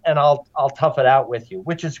I'll tough it out with you,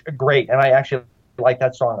 which is great. And I actually like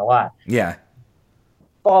that song a lot. Yeah.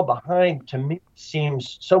 Fall Behind to me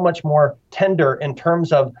seems so much more tender in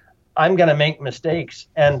terms of I'm going to make mistakes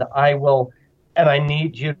and I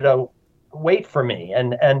need you to wait for me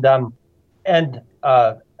and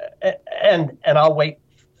I'll wait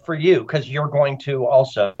for you because you're going to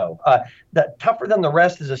also. That Tougher Than the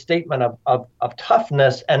Rest is a statement of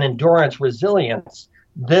toughness and endurance, resilience.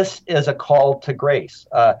 This is a call to grace.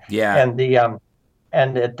 There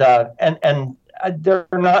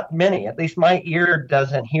are not many. At least my ear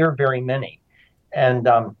doesn't hear very many, and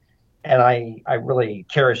I really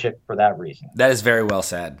cherish it for that reason. That is very well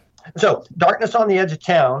said. So, Darkness on the Edge of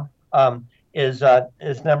Town is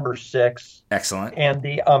number 6. Excellent. And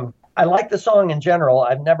I like the song in general.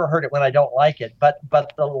 I've never heard it when I don't like it, but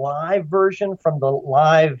the live version from the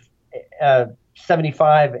live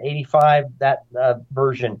 75, 85, that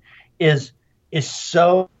version is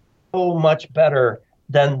so much better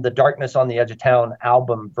than the Darkness on the Edge of Town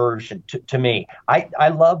album version to me. I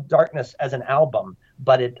love Darkness as an album,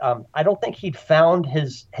 but I don't think he'd found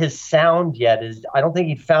his sound yet. I don't think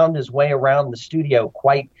he'd found his way around the studio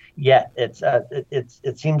quite yet.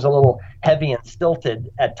 It seems a little heavy and stilted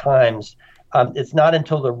at times. It's not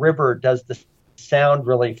until The River does the sound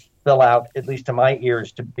really fill out, at least to my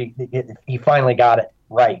ears, he finally got it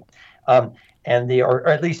right. Or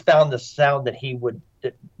at least found the sound that he would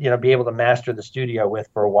be able to master the studio with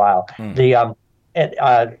for a while. But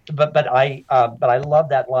I love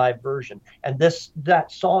that live version. And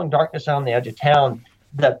that song, Darkness on the Edge of Town,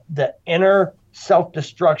 the inner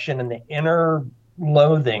self-destruction and the inner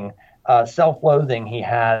loathing, self-loathing he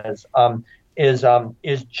has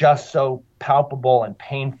is just so palpable and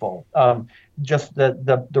painful. Just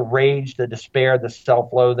the rage, the despair, the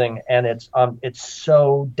self-loathing, and it's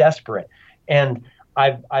so desperate. And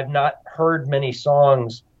I've not heard many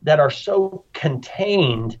songs that are so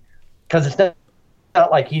contained, because it's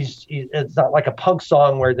not like it's not like a punk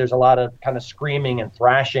song where there's a lot of kind of screaming and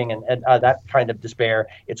thrashing and that kind of despair.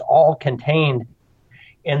 It's all contained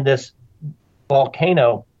in this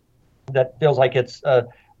volcano that feels like it's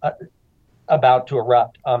about to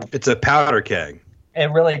erupt. It's a powder keg. It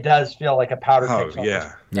really does feel like a powder keg song.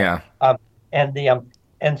 Yeah. And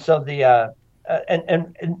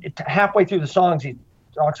halfway through the songs, he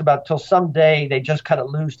talks about till someday they just cut it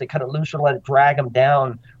loose. They cut it loose or let it drag them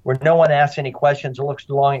down, where no one asks any questions or looks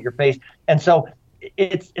too long at your face. And so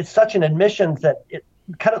it's such an admission that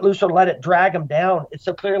cut it loose or let it drag him down. It's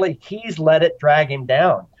so clearly he's let it drag him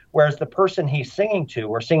down. Whereas the person he's singing to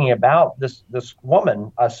or singing about, this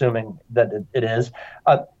woman, assuming that it is,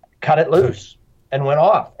 cut it loose and went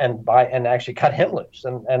off and actually cut him loose.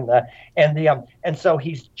 And so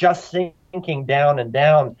he's just sinking down and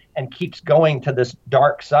down and keeps going to this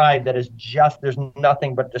dark side that is just, there's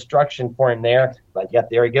nothing but destruction for him there. But yet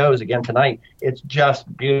there he goes again tonight. It's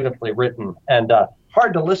just beautifully written and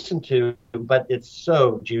hard to listen to, but it's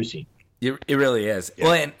so juicy. It really is. Yeah.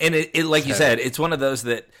 Well, and it like you said, it's one of those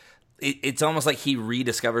that it's almost like he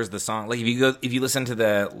rediscovers the song. Like if you listen to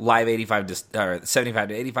the live 75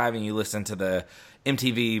 to 85, and you listen to the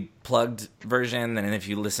MTV plugged version, and if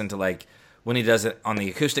you listen to like when he does it on the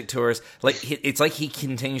acoustic tours, like it's like he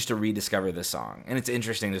continues to rediscover this song, and it's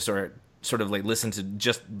interesting to sort of like listen to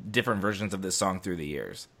just different versions of this song through the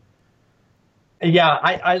years. Yeah,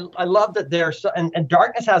 I love that there's and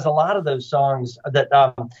Darkness has a lot of those songs that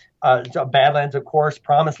Badlands, of course,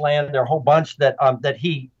 Promised Land. There are a whole bunch that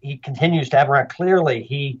he continues to have around. Clearly,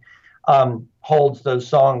 he holds those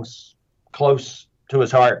songs close to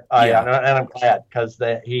his heart. And I'm glad because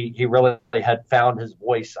he really had found his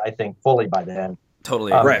voice, I think, fully by then.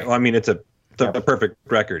 Totally right. Well, I mean, it's a perfect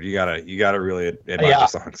record. You gotta really admire the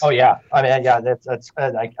songs. Oh yeah. I mean, yeah. That's.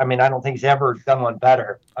 I mean, I don't think he's ever done one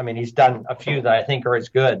better. I mean, he's done a few that I think are as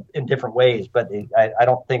good in different ways, but I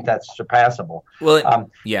don't think that's surpassable. Well,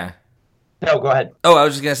 yeah. No, go ahead. Oh, I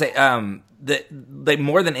was just gonna say, that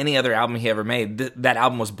more than any other album he ever made, that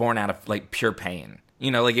album was born out of like pure pain.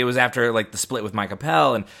 You know, like it was after like the split with Mike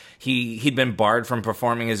Appel, and he'd been barred from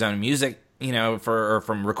performing his own music. You know,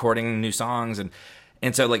 from recording new songs,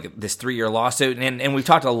 And so like this 3-year lawsuit, and we've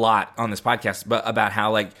talked a lot on this podcast about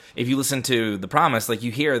how like if you listen to The Promise, like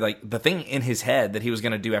you hear like the thing in his head that he was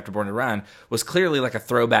going to do after Born to Run was clearly like a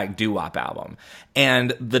throwback doo-wop album.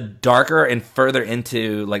 And the darker and further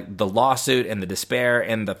into like the lawsuit and the despair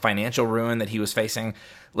and the financial ruin that he was facing,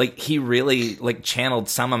 like he really like channeled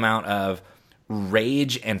some amount of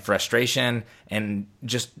rage and frustration and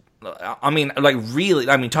just, I mean, like really,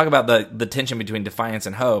 I mean, talk about the tension between defiance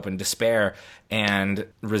and hope and despair and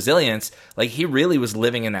resilience. Like he really was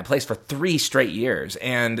living in that place for 3 straight years.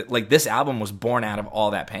 And like this album was born out of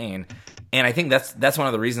all that pain. And I think that's one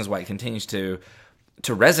of the reasons why it continues to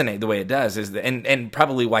resonate the way it does and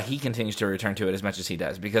probably why he continues to return to it as much as he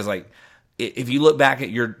does. Because like, if you look back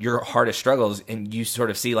at your hardest struggles and you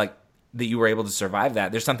sort of see like that you were able to survive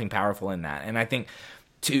that, there's something powerful in that. And I think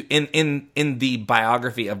in the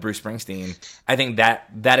biography of Bruce Springsteen, I think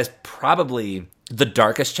that is probably the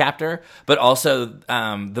darkest chapter, but also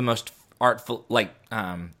the most artful, like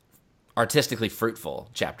artistically fruitful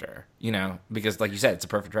chapter, you know, because like you said, it's a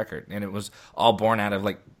perfect record and it was all born out of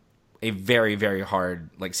like a very, very hard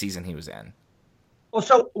like season he was in.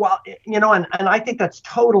 Well, you know, and I think that's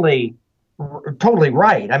totally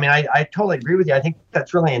right. I mean, I totally agree with you. I think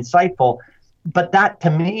that's really insightful. But that,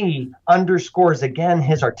 to me, underscores, again,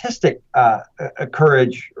 his artistic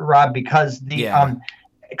courage, Rob, because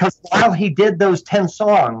while he did those 10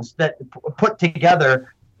 songs that put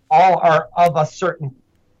together all are of a certain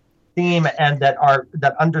theme and that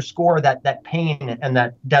underscore that pain and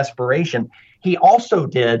that desperation, he also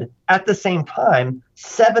did, at the same time,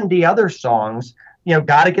 70 other songs, you know,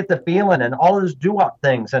 Gotta Get the Feeling and all those doo-wop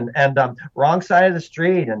things and Wrong Side of the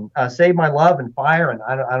Street and Save My Love and Fire and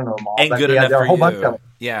I don't know them all. Ain't Good Enough there are a whole for bunch You. of them.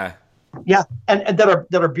 Yeah. Yeah, and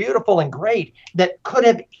that are beautiful and great that could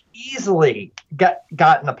have easily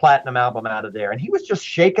gotten a platinum album out of there. And he was just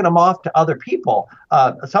shaking them off to other people,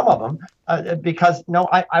 some of them, because no,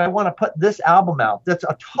 I want to put this album out. That's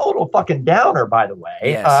a total fucking downer, by the way.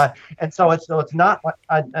 Yes. And so it's not.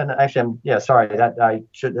 And actually, sorry that I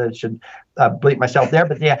should bleep myself there,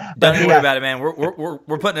 but yeah. Don't worry about it, man.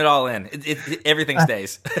 We're putting it all in. Everything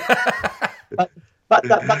stays. But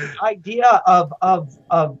the idea of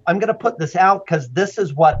I'm going to put this out because this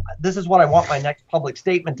is what I want my next public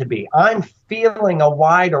statement to be. I'm feeling a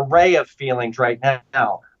wide array of feelings right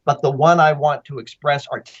now, but the one I want to express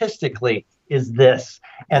artistically is this,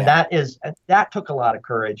 and that took a lot of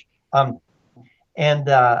courage. I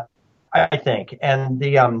think, and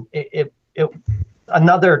the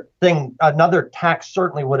another tack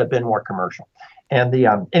certainly would have been more commercial, and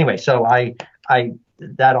the anyway. So I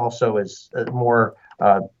that also is more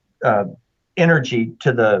energy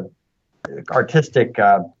to the artistic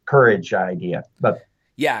courage idea. But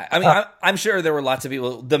yeah, I mean, I'm sure there were lots of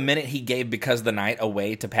people, the minute he gave Because the Night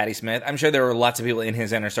away to Patti Smith, I'm sure there were lots of people in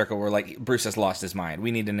his inner circle who were like, Bruce has lost his mind. We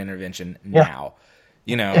need an intervention now,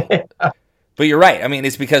 you know? But you're right. I mean,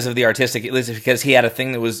 it's because of the artistic, it's because he had a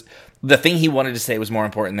thing that was, the thing he wanted to say was more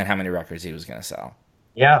important than how many records he was going to sell.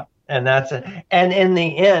 Yeah. And that's it. And in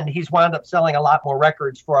the end, he's wound up selling a lot more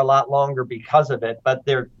records for a lot longer because of it. But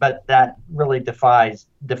that really defied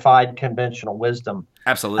conventional wisdom.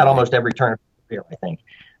 Absolutely. At almost every turn of the year, I think.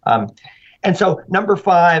 And so number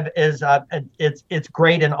 5 is it's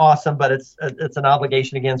great and awesome, but it's an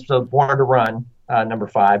obligation again. So Born to Run, number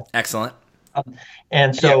 5. Excellent.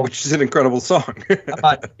 And so, which is an incredible song.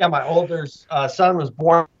 My older son was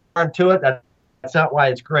born to it. That's not why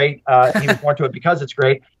it's great. He was born to it because it's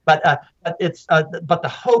great. But it's but the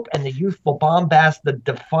hope and the youthful bombast, the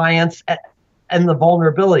defiance and the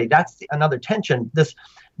vulnerability. That's another tension. This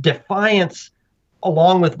defiance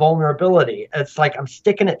along with vulnerability. It's like I'm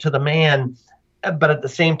sticking it to the man, but at the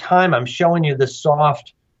same time I'm showing you this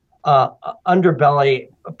soft underbelly,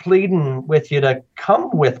 pleading with you to come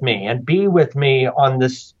with me and be with me on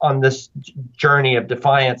this journey of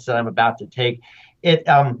defiance that I'm about to take. It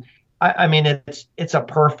I mean, it's a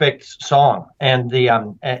perfect song, and it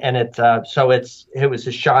was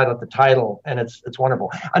a shot at the title, and it's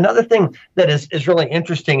wonderful. Another thing that is really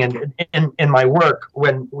interesting in my work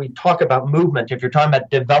when we talk about movement, if you're talking about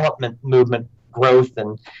development, movement, growth,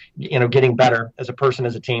 and getting better as a person,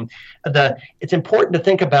 as a team, it's important to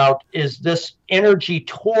think about: is this energy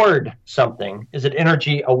toward something? Is it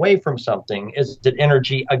energy away from something? Is it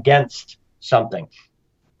energy against something?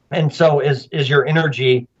 And so, is your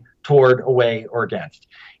energy toward, away, or against?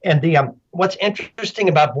 And what's interesting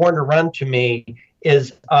about Born to Run to me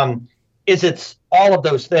is it's all of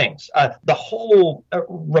those things. The whole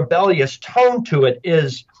rebellious tone to it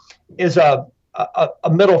is a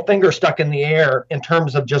middle finger stuck in the air in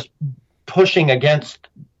terms of just pushing against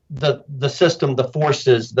the system, the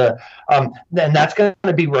forces, and that's going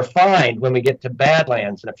to be refined when we get to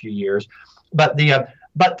Badlands in a few years. But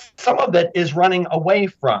but some of it is running away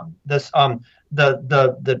from this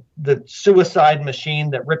the suicide machine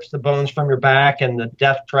that rips the bones from your back and the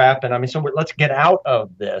death trap. And I mean, so let's get out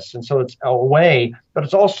of this. And so it's away, but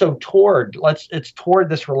it's also it's toward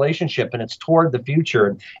this relationship, and it's toward the future.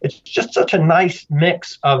 And it's just such a nice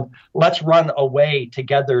mix of let's run away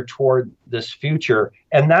together toward this future.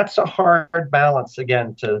 And that's a hard balance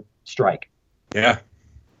again to strike. Yeah.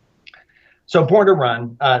 So Born to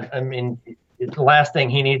Run, I mean, the last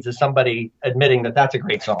thing he needs is somebody admitting that that's a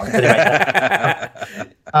great song.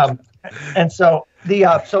 And so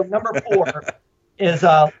so number 4 is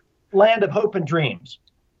Land of Hope and Dreams.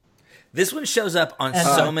 This one shows up on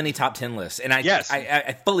so many top 10 lists, and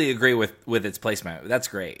I fully agree with its placement. That's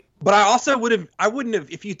great. But I wouldn't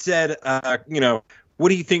have, if you'd said, what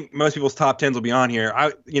do you think most people's top 10s will be on here?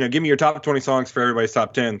 Give me your top 20 songs for everybody's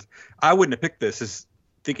top 10s. I wouldn't have picked this as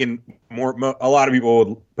thinking a lot of people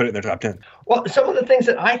would put it in their top 10. Well, some of the things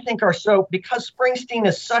that I think are because Springsteen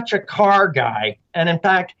is such a car guy, and in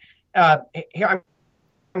fact, here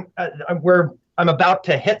I'm about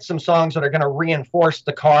to hit some songs that are going to reinforce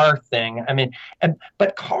the car thing. I mean,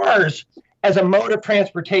 but cars as a mode of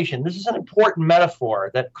transportation, this is an important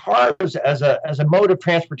metaphor, that cars as a mode of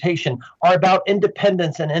transportation are about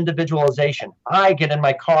independence and individualization. I get in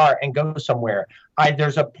my car and go somewhere.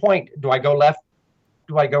 There's a point. Do I go left?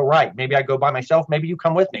 Do I go right? Maybe I go by myself. Maybe you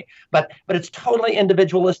come with me. But it's totally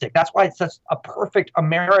individualistic. That's why it's such a perfect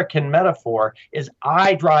American metaphor. Is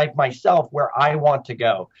I drive myself where I want to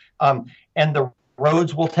go, and the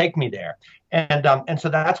roads will take me there. And so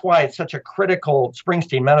that's why it's such a critical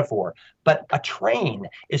Springsteen metaphor. But a train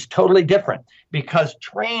is totally different, because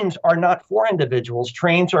trains are not for individuals.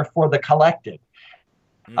 Trains are for the collective.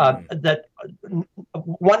 That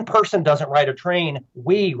one person doesn't ride a train,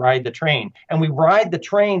 we ride the train, and we ride the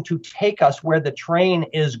train to take us where the train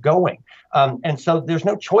is going. And so there's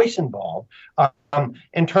no choice involved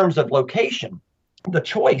in terms of location. The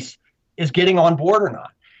choice is getting on board or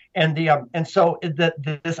not. And so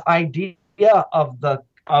this idea of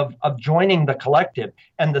joining the collective,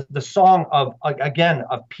 and the song of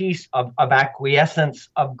peace, of acquiescence,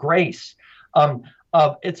 of grace,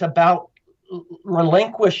 it's about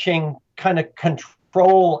relinquishing kind of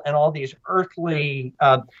control and all these earthly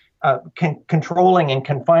controlling and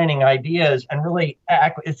confining ideas, and really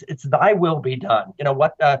it's thy will be done.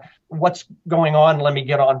 What's going on? Let me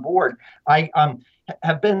get on board. I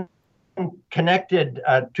have been connected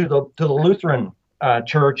to the Lutheran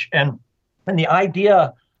church, and the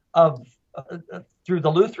idea of through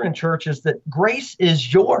the Lutheran church is that grace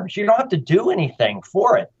is yours. You don't have to do anything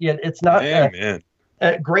for it. It's not. Amen.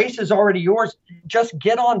 Grace is already yours. Just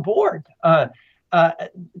get on board. Climb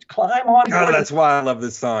on board. God, that's why I love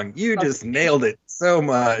this song. You just nailed it so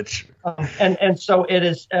much. And so it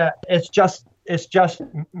is. It's just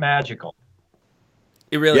magical.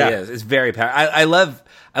 It really is. It's very powerful. I love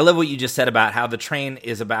what you just said about how the train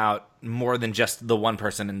is about more than just the one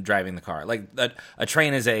person driving the car. Like a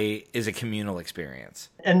train is a communal experience.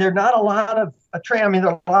 And there are not a lot of train. I mean,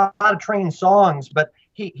 there are a lot of train songs, but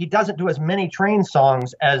he doesn't do as many train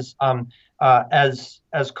songs as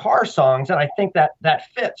car songs, and I think that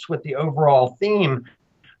fits with the overall theme.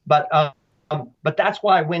 But that's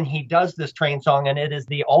why when he does this train song, and it is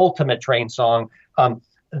the ultimate train song, then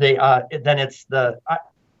it's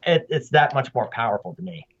it's that much more powerful to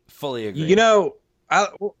me. Fully agree.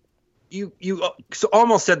 You so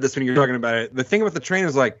almost said this when you were talking about it. The thing about the train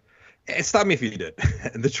is stop me if you did.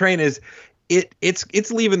 The train is.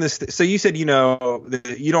 It's leaving this. So you said, you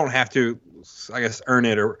don't have to, I guess, earn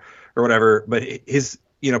it or whatever. But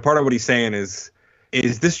part of what he's saying is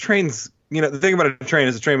this train's, the thing about a train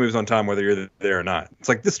is the train moves on time, whether you're there or not. It's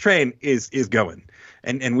like this train is going,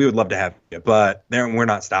 and we would love to have it, but we're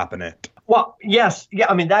not stopping it. Well, yes. Yeah.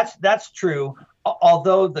 I mean, that's true.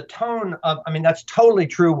 Although the tone that's totally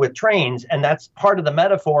true with trains. And that's part of the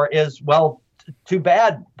metaphor is, well, too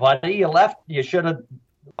bad, buddy. You left. You should have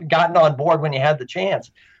gotten on board when you had the chance.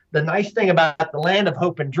 The nice thing about the Land of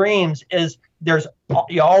Hope and Dreams is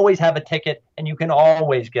you always have a ticket, and you can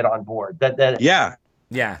always get on board. Yeah,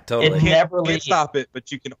 totally. It never can't stop it,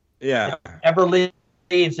 but you can. Yeah, it never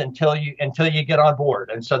leaves until you get on board.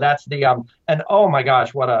 And so that's the and oh my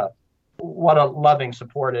gosh, what a loving,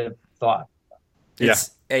 supportive thought.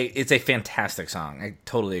 It's a fantastic song. I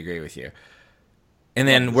totally agree with you. And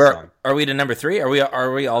then are we to number 3? Are we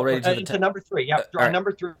already to number 3? Yeah, right.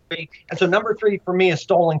 Number 3. And so number 3 for me is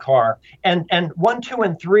Stolen Car. And 1, 2,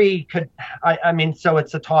 and 3 could so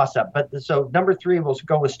it's a toss up. But so number 3 will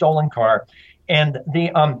go with Stolen Car. And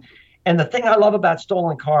the thing I love about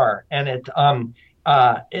Stolen Car, and it's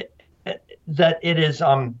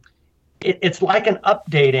like an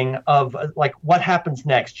updating of like what happens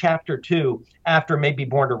next, chapter 2, after maybe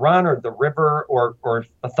Born to Run or The River or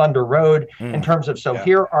A Thunder Road, in terms of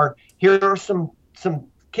here are some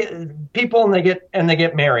people and they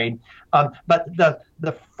get married. But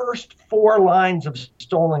the first 4 lines of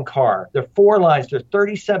Stolen Car, there are 4 lines, there's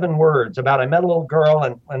 37 words about I met a little girl,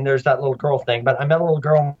 and there's that little girl thing, but I met a little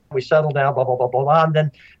girl, we settled down, blah, blah, blah, blah, blah, and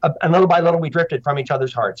then and little by little we drifted from each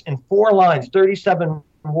other's hearts. In 4 lines, 37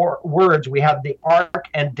 words, we have the arc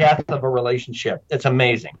and death of a relationship. It's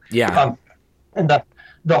amazing. Yeah. And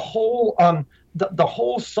the whole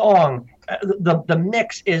song, the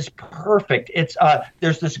mix is perfect. It's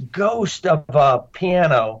there's this ghost of a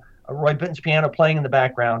piano, Roy Bittan's piano playing in the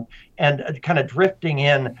background, and kind of drifting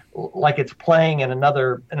in like it's playing in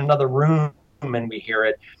another room, and we hear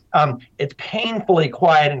it. It's painfully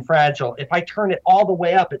quiet and fragile. If I turn it all the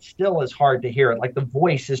way up, it still is hard to hear it. Like the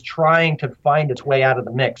voice is trying to find its way out of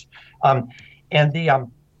the mix. And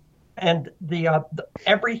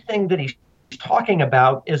everything that he's talking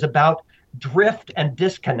about is about drift and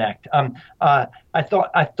disconnect. I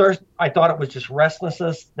thought it was just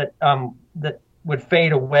restlessness that would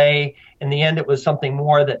fade away. In the end, it was something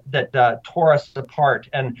more that tore us apart,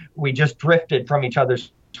 and we just drifted from each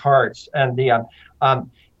other's hearts. And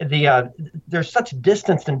there's such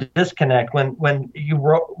distance and disconnect when you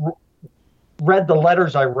read the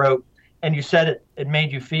letters I wrote, and you said it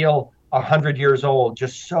made you feel 100 years old.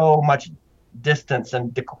 Just so much distance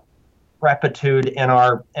and decrepitude in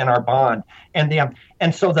our bond.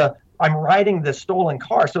 And so I'm riding this Stolen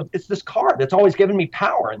Car. So it's this car that's always given me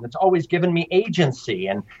power, and that's always given me agency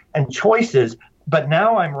and choices. But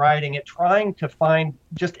now I'm riding it, trying to find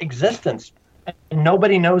just existence, and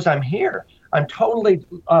nobody knows I'm here. I'm totally,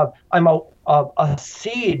 I'm a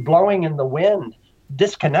seed blowing in the wind,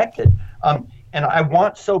 disconnected. And I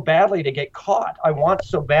want so badly to get caught. I want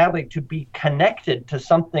so badly to be connected to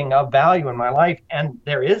something of value in my life, and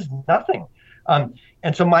there is nothing.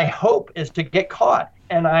 And so my hope is to get caught,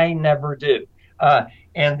 and I never do.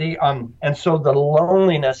 And so the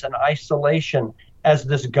loneliness and isolation as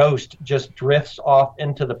this ghost just drifts off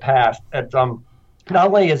into the past. Not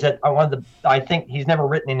only is it, I think he's never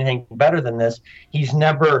written anything better than this. He's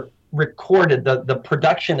never recorded, the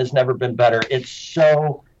production has never been better. It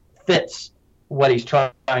so fits what he's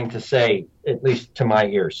trying to say, at least to my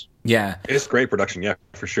ears. Yeah. It's great production, yeah,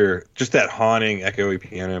 for sure. Just that haunting, echoey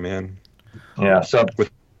piano, man. Yeah, so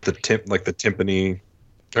with the timpani,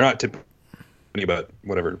 or not timpani, but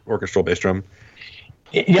whatever, orchestral bass drum.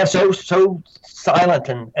 Yeah, so silent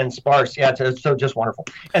and sparse. Yeah, it's so just wonderful.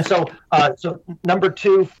 And so number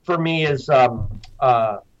 2 for me is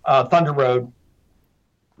Thunder Road.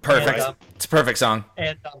 Perfect. And, it's a perfect song.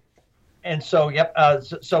 And so yep.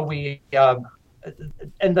 So we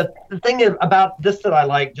and the thing about this that I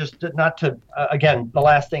like, just not to again, the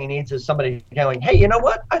last thing he needs is somebody going, hey, you know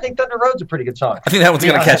what? I think Thunder Road's a pretty good song. I think that one's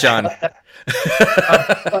going to catch on.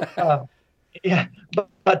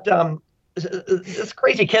 But this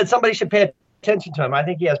crazy kid, somebody should pay attention to him. I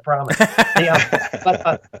think he has promise.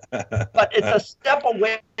 But it's a step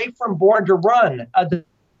away from Born to Run.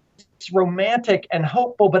 It's romantic and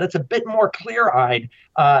hopeful, but it's a bit more clear-eyed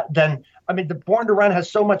than. I mean, the Born to Run has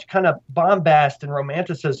so much kind of bombast and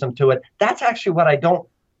romanticism to it. That's actually what I don't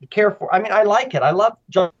care for. I mean, I like it. I love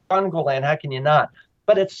John Golan. How can you not?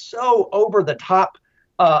 But it's so over the top,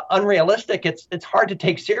 unrealistic. It's hard to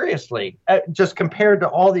take seriously, just compared to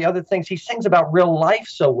all the other things. He sings about real life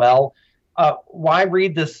so well. Why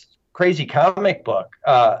read this crazy comic book?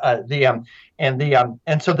 And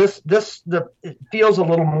so it feels a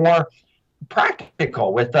little more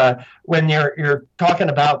practical with when you're talking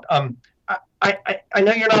about. I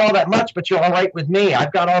know you're not all that much, but you're all right with me.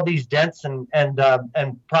 I've got all these dents and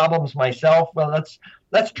problems myself. Well,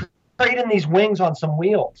 let's trade in these wings on some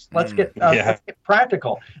wheels. Let's get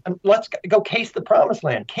practical, and let's go case the promised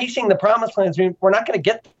land. Casing the promised land, we're not going to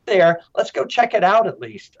get there. Let's go check it out at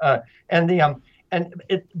least. But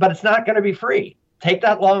it's not going to be free. Take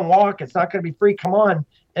that long walk. It's not going to be free. Come on,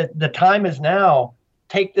 the time is now.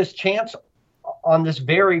 Take this chance on this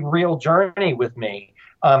very real journey with me.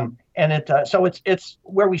 So it's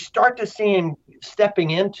where we start to see him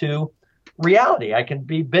stepping into reality. I can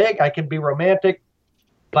be big, I can be romantic,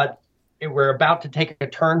 but we're about to take a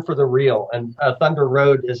turn for the real. And Thunder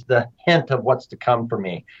Road is the hint of what's to come for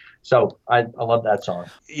me. So I love that song.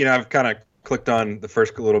 You know, I've kind of clicked on the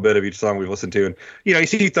first little bit of each song we've listened to, and you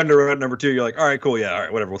see Thunder Road number 2, you're like, all right, cool, yeah, all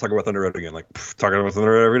right, whatever, we'll talk about Thunder Road again. Like, talking about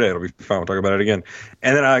Thunder Road every day, it'll be fine. We'll talk about it again.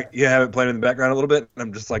 And then you have it playing in the background a little bit, and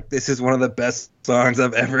I'm just like, this is one of the best songs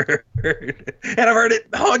I've ever heard, and I've heard it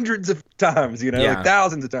hundreds of times, like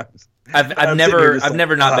thousands of times. I've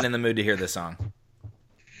never not been in the mood to hear this song.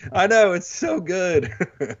 I know, it's so good.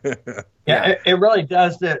 Yeah, it really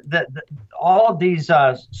does. All of these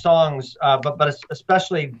songs, but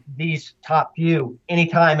especially these top few,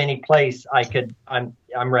 anytime, any place, I'm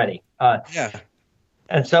ready. Yeah.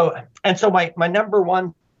 And so my number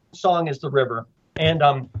one song is The River, and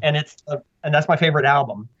it's and that's my favorite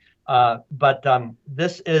album. But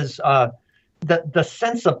this is the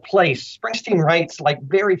sense of place. Springsteen writes like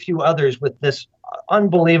very few others with this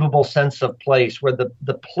unbelievable sense of place, where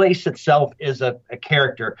the place itself is a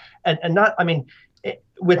character, and not,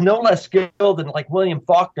 with no less skill than like William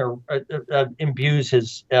Faulkner imbues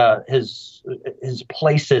his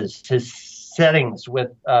places, his settings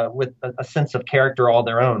with a sense of character all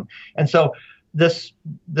their own. And so this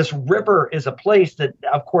river is a place that,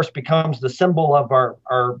 of course, becomes the symbol of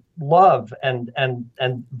our love and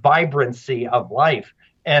vibrancy of life.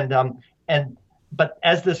 But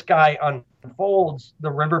as this guy unfolds,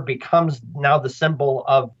 the river becomes now the symbol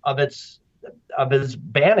of his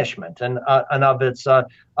banishment and of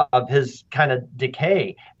his kind of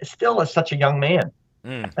decay. Still as such a young man,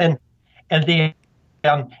 and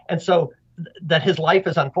so that his life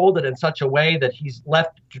is unfolded in such a way that he's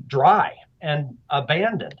left dry and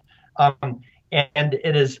abandoned, and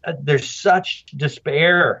it is there's such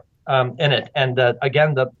despair in it, and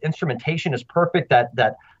again the instrumentation is perfect.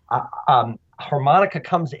 That harmonica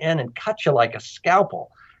comes in and cuts you like a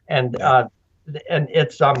scalpel, and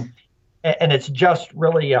it's just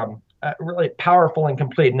really really powerful and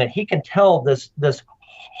complete, and that he can tell this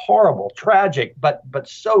horrible, tragic, but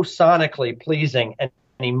so sonically pleasing and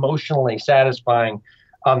emotionally satisfying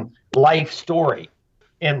life story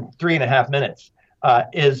in 3.5 minutes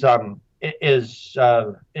is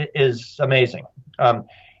amazing. And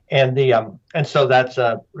so that's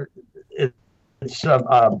it's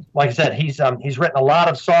like I said, he's written a lot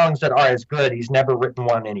of songs that are as good. He's never written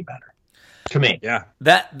one any better, to me. Yeah,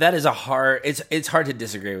 that is it's hard to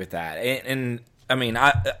disagree with that. And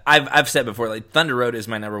I've said before, like, Thunder Road is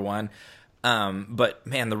my number one. But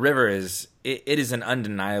man, The River is an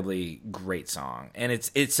undeniably great song, and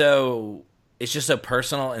it's just so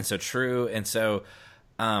personal and so true and so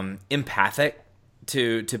empathic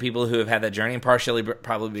to people who have had that journey, and partially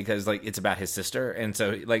probably because like it's about his sister, and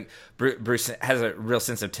so like Bruce has a real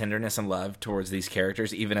sense of tenderness and love towards these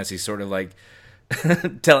characters, even as he's sort of like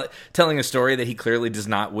telling a story that he clearly does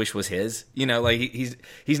not wish was his. Like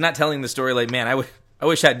he's not telling the story like, man, I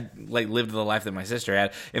wish I'd like lived the life that my sister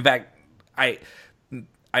had. In fact, I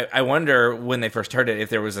wonder when they first heard it if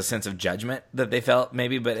there was a sense of judgment that they felt,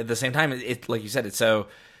 maybe, but at the same time, it like you said, it's so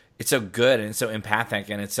good and it's so empathic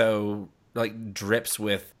and it's so like drips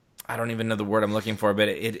with, I don't even know the word I'm looking for, but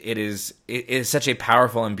it is such a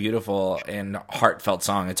powerful and beautiful and heartfelt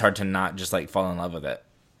song. It's hard to not just like fall in love with it.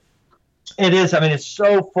 It is. It's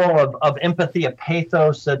so full of empathy, of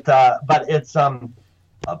pathos that, but it's but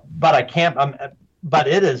I can't. But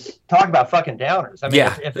it is, talk about fucking downers.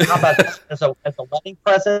 If how about this as a wedding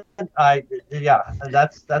present? That's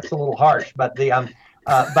a little harsh. But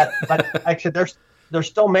but actually they're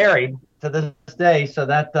still married to this day. So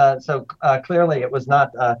that clearly it was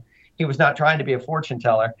not he was not trying to be a fortune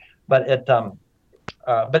teller. But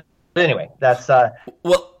but anyway, that's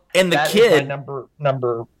and the kid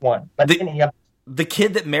number one. But the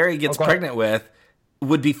kid that Mary gets pregnant with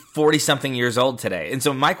would be 40-something years old today. And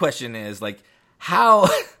so my question is like, how,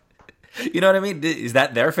 you know what I mean? Is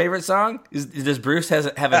that their favorite song? Does Bruce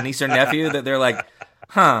have a niece or nephew that they're like,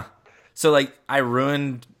 huh? So like I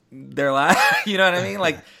ruined their life. You know what I mean?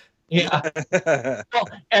 Like, yeah. Well,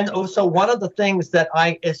 and so one of the things that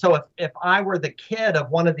if I were the kid of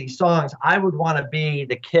one of these songs, I would want to be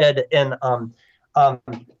the kid in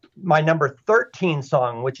my number 13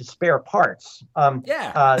 song, which is Spare Parts.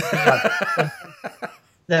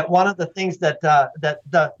 That one of the things that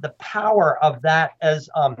the power of that as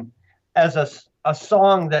a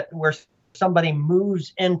song where somebody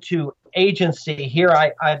moves into agency. Here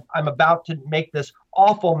I'm about to make this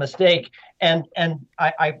awful mistake, and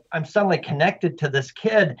I'm suddenly connected to this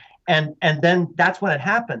kid, and then that's when it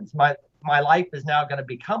happens. My life is now going to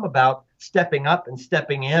become about stepping up and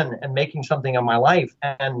stepping in and making something of my life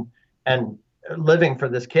and living for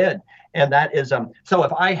this kid. And that is so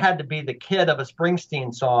if I had to be the kid of a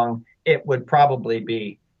Springsteen song, it would probably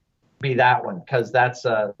be that one, because that's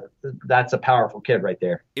a powerful kid right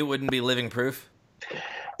there. It wouldn't be Living Proof?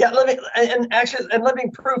 Yeah,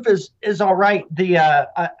 Living Proof is all right.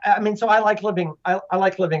 So I like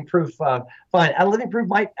Living Proof fine. Living Proof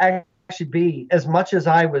might actually be, as much as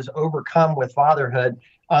I was overcome with fatherhood.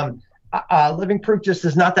 Living Proof just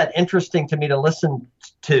is not that interesting to me to listen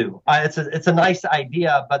to. It's a nice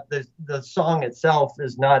idea, but the song itself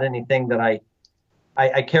is not anything that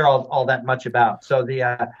I care all that much about. So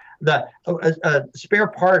the Spare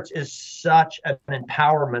Parts is such an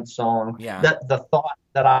empowerment song. Yeah. That the thought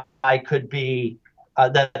that I could be,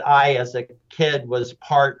 that I as a kid was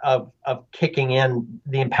part of kicking in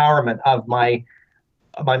the empowerment of my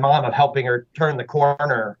mom, of helping her turn the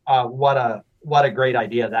corner. What a great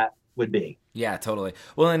idea that would be. Yeah, totally.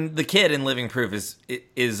 Well, and the kid in Living Proof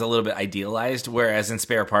is a little bit idealized, whereas in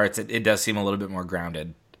Spare Parts it does seem a little bit more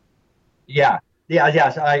grounded. Yeah.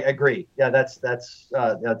 Yes, I agree. Yeah, that's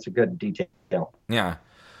a good detail. Yeah.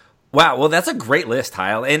 Wow. Well, that's a great list,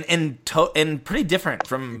 Kyle, and pretty different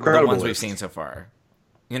from the ones we've seen so far.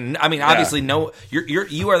 And I mean, obviously,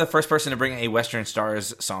 you are the first person to bring a Western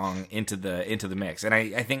Stars song into the mix, and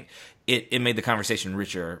I think it made the conversation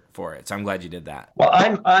richer for it. So I'm glad you did that. Well,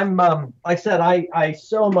 I'm like I said, I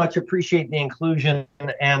so much appreciate the inclusion,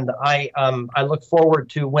 and I look forward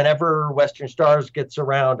to whenever Western Stars gets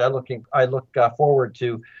around. I look forward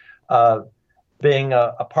to being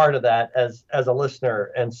a part of that as a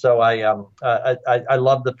listener, and so I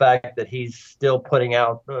love the fact that he's still putting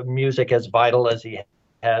out music as vital as he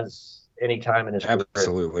has any time in his career.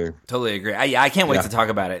 Absolutely. Totally agree. I can't wait to talk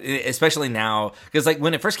about it, especially now, because like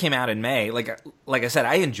when it first came out in May, like I said,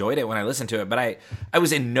 I enjoyed it when I listened to it, but I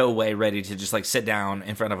was in no way ready to just like sit down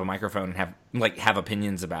in front of a microphone and have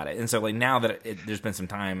opinions about it. And so like now that there's been some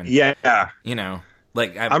time, and you know,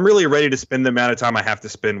 like I'm really ready to spend the amount of time I have to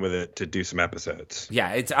spend with it to do some episodes.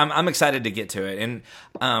 Yeah, I'm excited to get to it.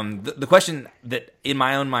 And the question that in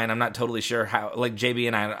my own mind, I'm not totally sure how, like JB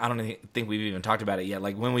and I don't think we've even talked about it yet.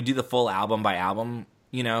 Like when we do the full album by album,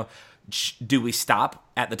 you know, do we stop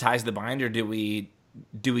at the Ties That Bind, or do we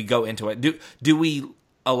go into it? Do we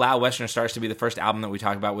allow Western Stars to be the first album that we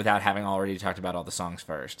talk about without having already talked about all the songs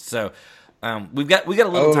first? So we got a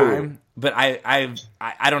little time, but I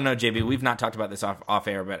don't know, JB. We've not talked about this off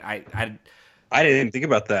air, but I didn't even think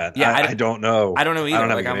about that. Yeah, I don't know. I don't know either. I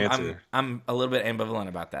don't have an answer. I'm a little bit ambivalent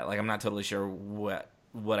about that. Like I'm not totally sure what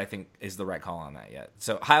I think is the right call on that yet.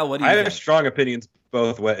 So, Kyle, what do you think? I have strong opinions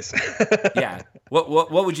both ways. Yeah.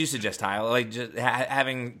 What would you suggest, Kyle? Like just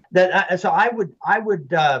having that. So I would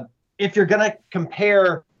if you're going to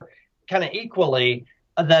compare kind of equally,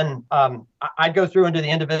 then I'd go through into the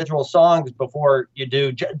individual songs before you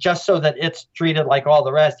do, just so that it's treated like all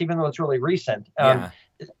the rest, even though it's really recent.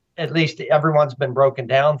 At least everyone's been broken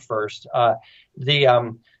down first. I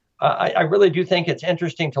really do think it's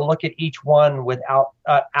interesting to look at each one without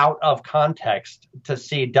out of context to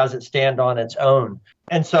see, does it stand on its own?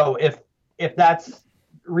 And so if that's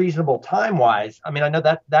reasonable time wise, I mean, I know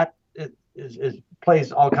that is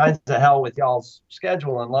plays all kinds of hell with y'all's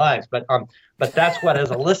schedule and lives, but that's what,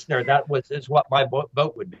 as a listener, is what my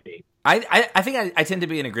vote would be. I think I tend to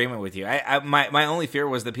be in agreement with you. My only fear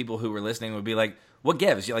was that people who were listening would be like, what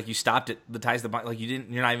gives? You stopped at the Ties That Bind, like you're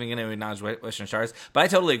not even going to acknowledge Western Stars. But I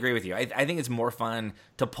totally agree with you. I think it's more fun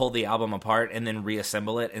to pull the album apart and then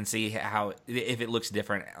reassemble it and see if it looks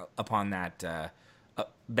different upon that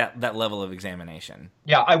level of examination.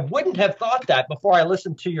 Yeah, I wouldn't have thought that before I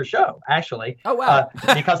listened to your show, actually. Oh wow!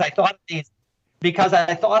 Because I thought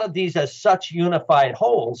of these as such unified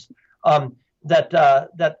wholes.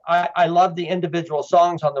 That I love the individual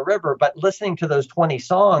songs on the river, but listening to those 20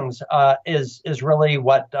 songs is really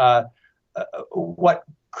what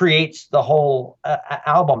creates the whole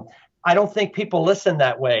album. I don't think people listen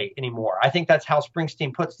that way anymore. I think that's how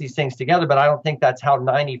Springsteen puts these things together, but I don't think that's how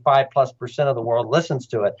 95+% of the world listens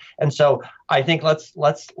to it. And so I think let's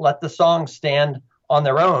let the songs stand on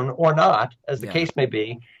their own, or not, as the case may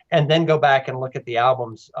be, and then go back and look at the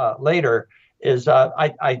albums later.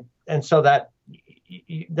 And so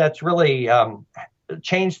that's really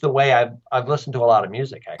changed the way I've listened to a lot of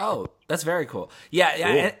music. Actually. Oh, that's very cool.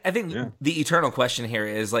 Yeah, I think the eternal question here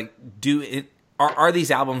is like, are these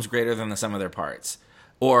albums greater than the sum of their parts,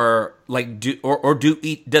 or like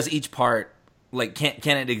does each part, like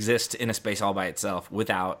can it exist in a space all by itself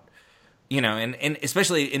without, and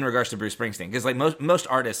especially in regards to Bruce Springsteen, because like most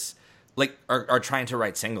artists like are trying to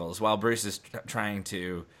write singles while Bruce is trying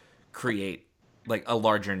to create like a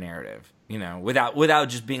larger narrative, without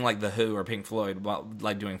just being like the Who or Pink Floyd, while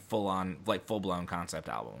like doing full blown concept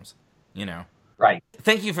albums, Right.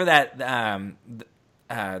 Thank you for that.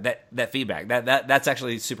 That feedback. That's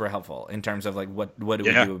actually super helpful in terms of like what do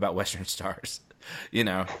we do about Western Stars. you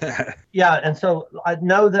know. Yeah, and so I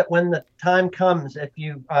know that when the time comes, if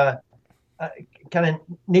you kind of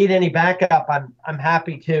need any backup, I'm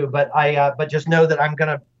happy to. But but just know that I'm going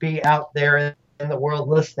to be out there in the world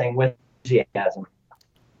listening with enthusiasm.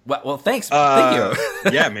 Well, thanks. Thank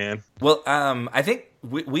you. Yeah, man. Well, I think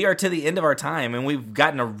we are to the end of our time, and we've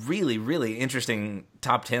gotten a really, really interesting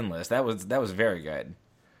top 10 list. That was very good.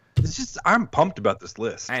 It's just I'm pumped about this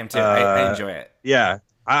list. I am too. I enjoy it. Yeah,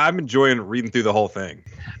 I'm enjoying reading through the whole thing.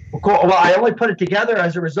 Well, cool. Well, I only put it together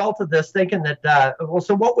as a result of this, thinking that,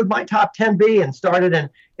 so what would my top 10 be? And started, and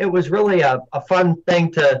it was really a fun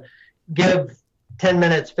thing to give 10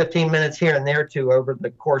 minutes, 15 minutes here and there to over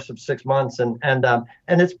the course of 6 months. And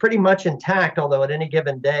it's pretty much intact, although at any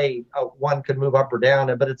given day, one could move up or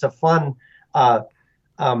down. But it's a fun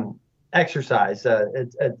exercise.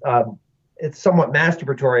 It's somewhat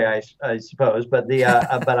masturbatory, I suppose, but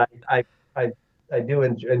but I do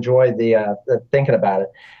enjoy the thinking about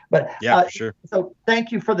it. But yeah, for sure. So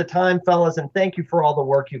thank you for the time, fellas, and thank you for all the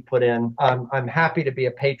work you put in. I'm happy to be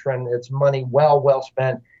a patron. It's money well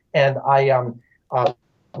spent, and I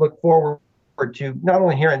look forward to not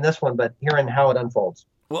only hearing this one, but hearing how it unfolds.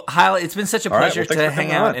 Well, Hyle, it's been such a pleasure to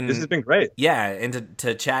hang out, and this has been great. Yeah, and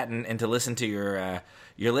to chat and to listen to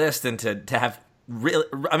your list, and to have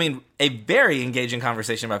a very engaging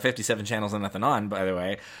conversation about 57 Channels and Nothing On, by the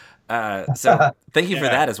way. So thank you for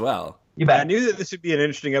that as well. You bet. I knew that this would be an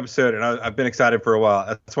interesting episode, and I've been excited for a while.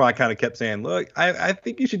 That's why I kind of kept saying, look, I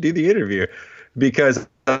think you should do the interview, because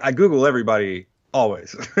I Google everybody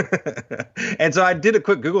always. And so I did a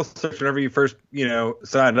quick Google search whenever you first,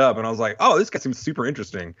 signed up, and I was like, oh, this guy seems super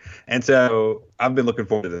interesting. And so I've been looking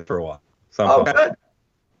forward to this for a while. So good.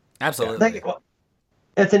 Absolutely.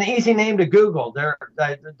 It's an easy name to Google. There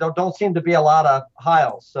don't seem to be a lot of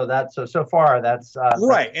Hyles, so far that's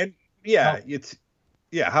right. And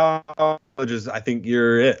how just I think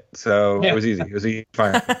you're it. So it was easy. It was easy to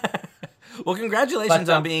find. Well, congratulations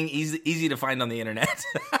on being easy to find on the internet.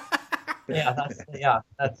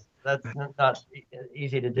 That's not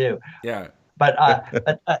easy to do. Yeah. But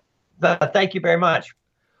thank you very much.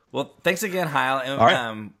 Well, thanks again, Hyle. And, all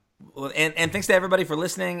right. Well, and thanks to everybody for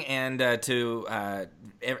listening, and to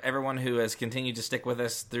everyone who has continued to stick with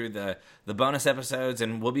us through the bonus episodes.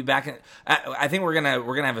 And we'll be back. I think we're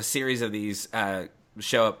gonna have a series of these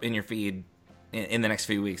show up in your feed in the next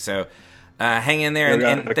few weeks. So hang in there,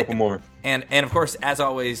 and a couple more. And of course, as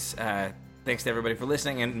always, thanks to everybody for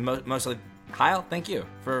listening, and mostly Hyle. Thank you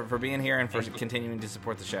for being here and for continuing to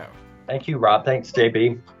support the show. Thank you, Rob. Thanks,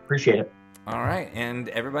 JB. Appreciate it. All right, and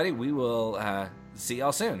everybody, we will see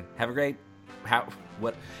y'all soon. Have a great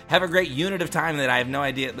unit of time that I have no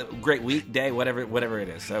idea. Great week, day, whatever it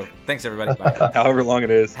is. So thanks, everybody. Bye. However long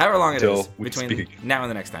it is. Between now and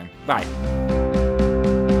the next time. Bye.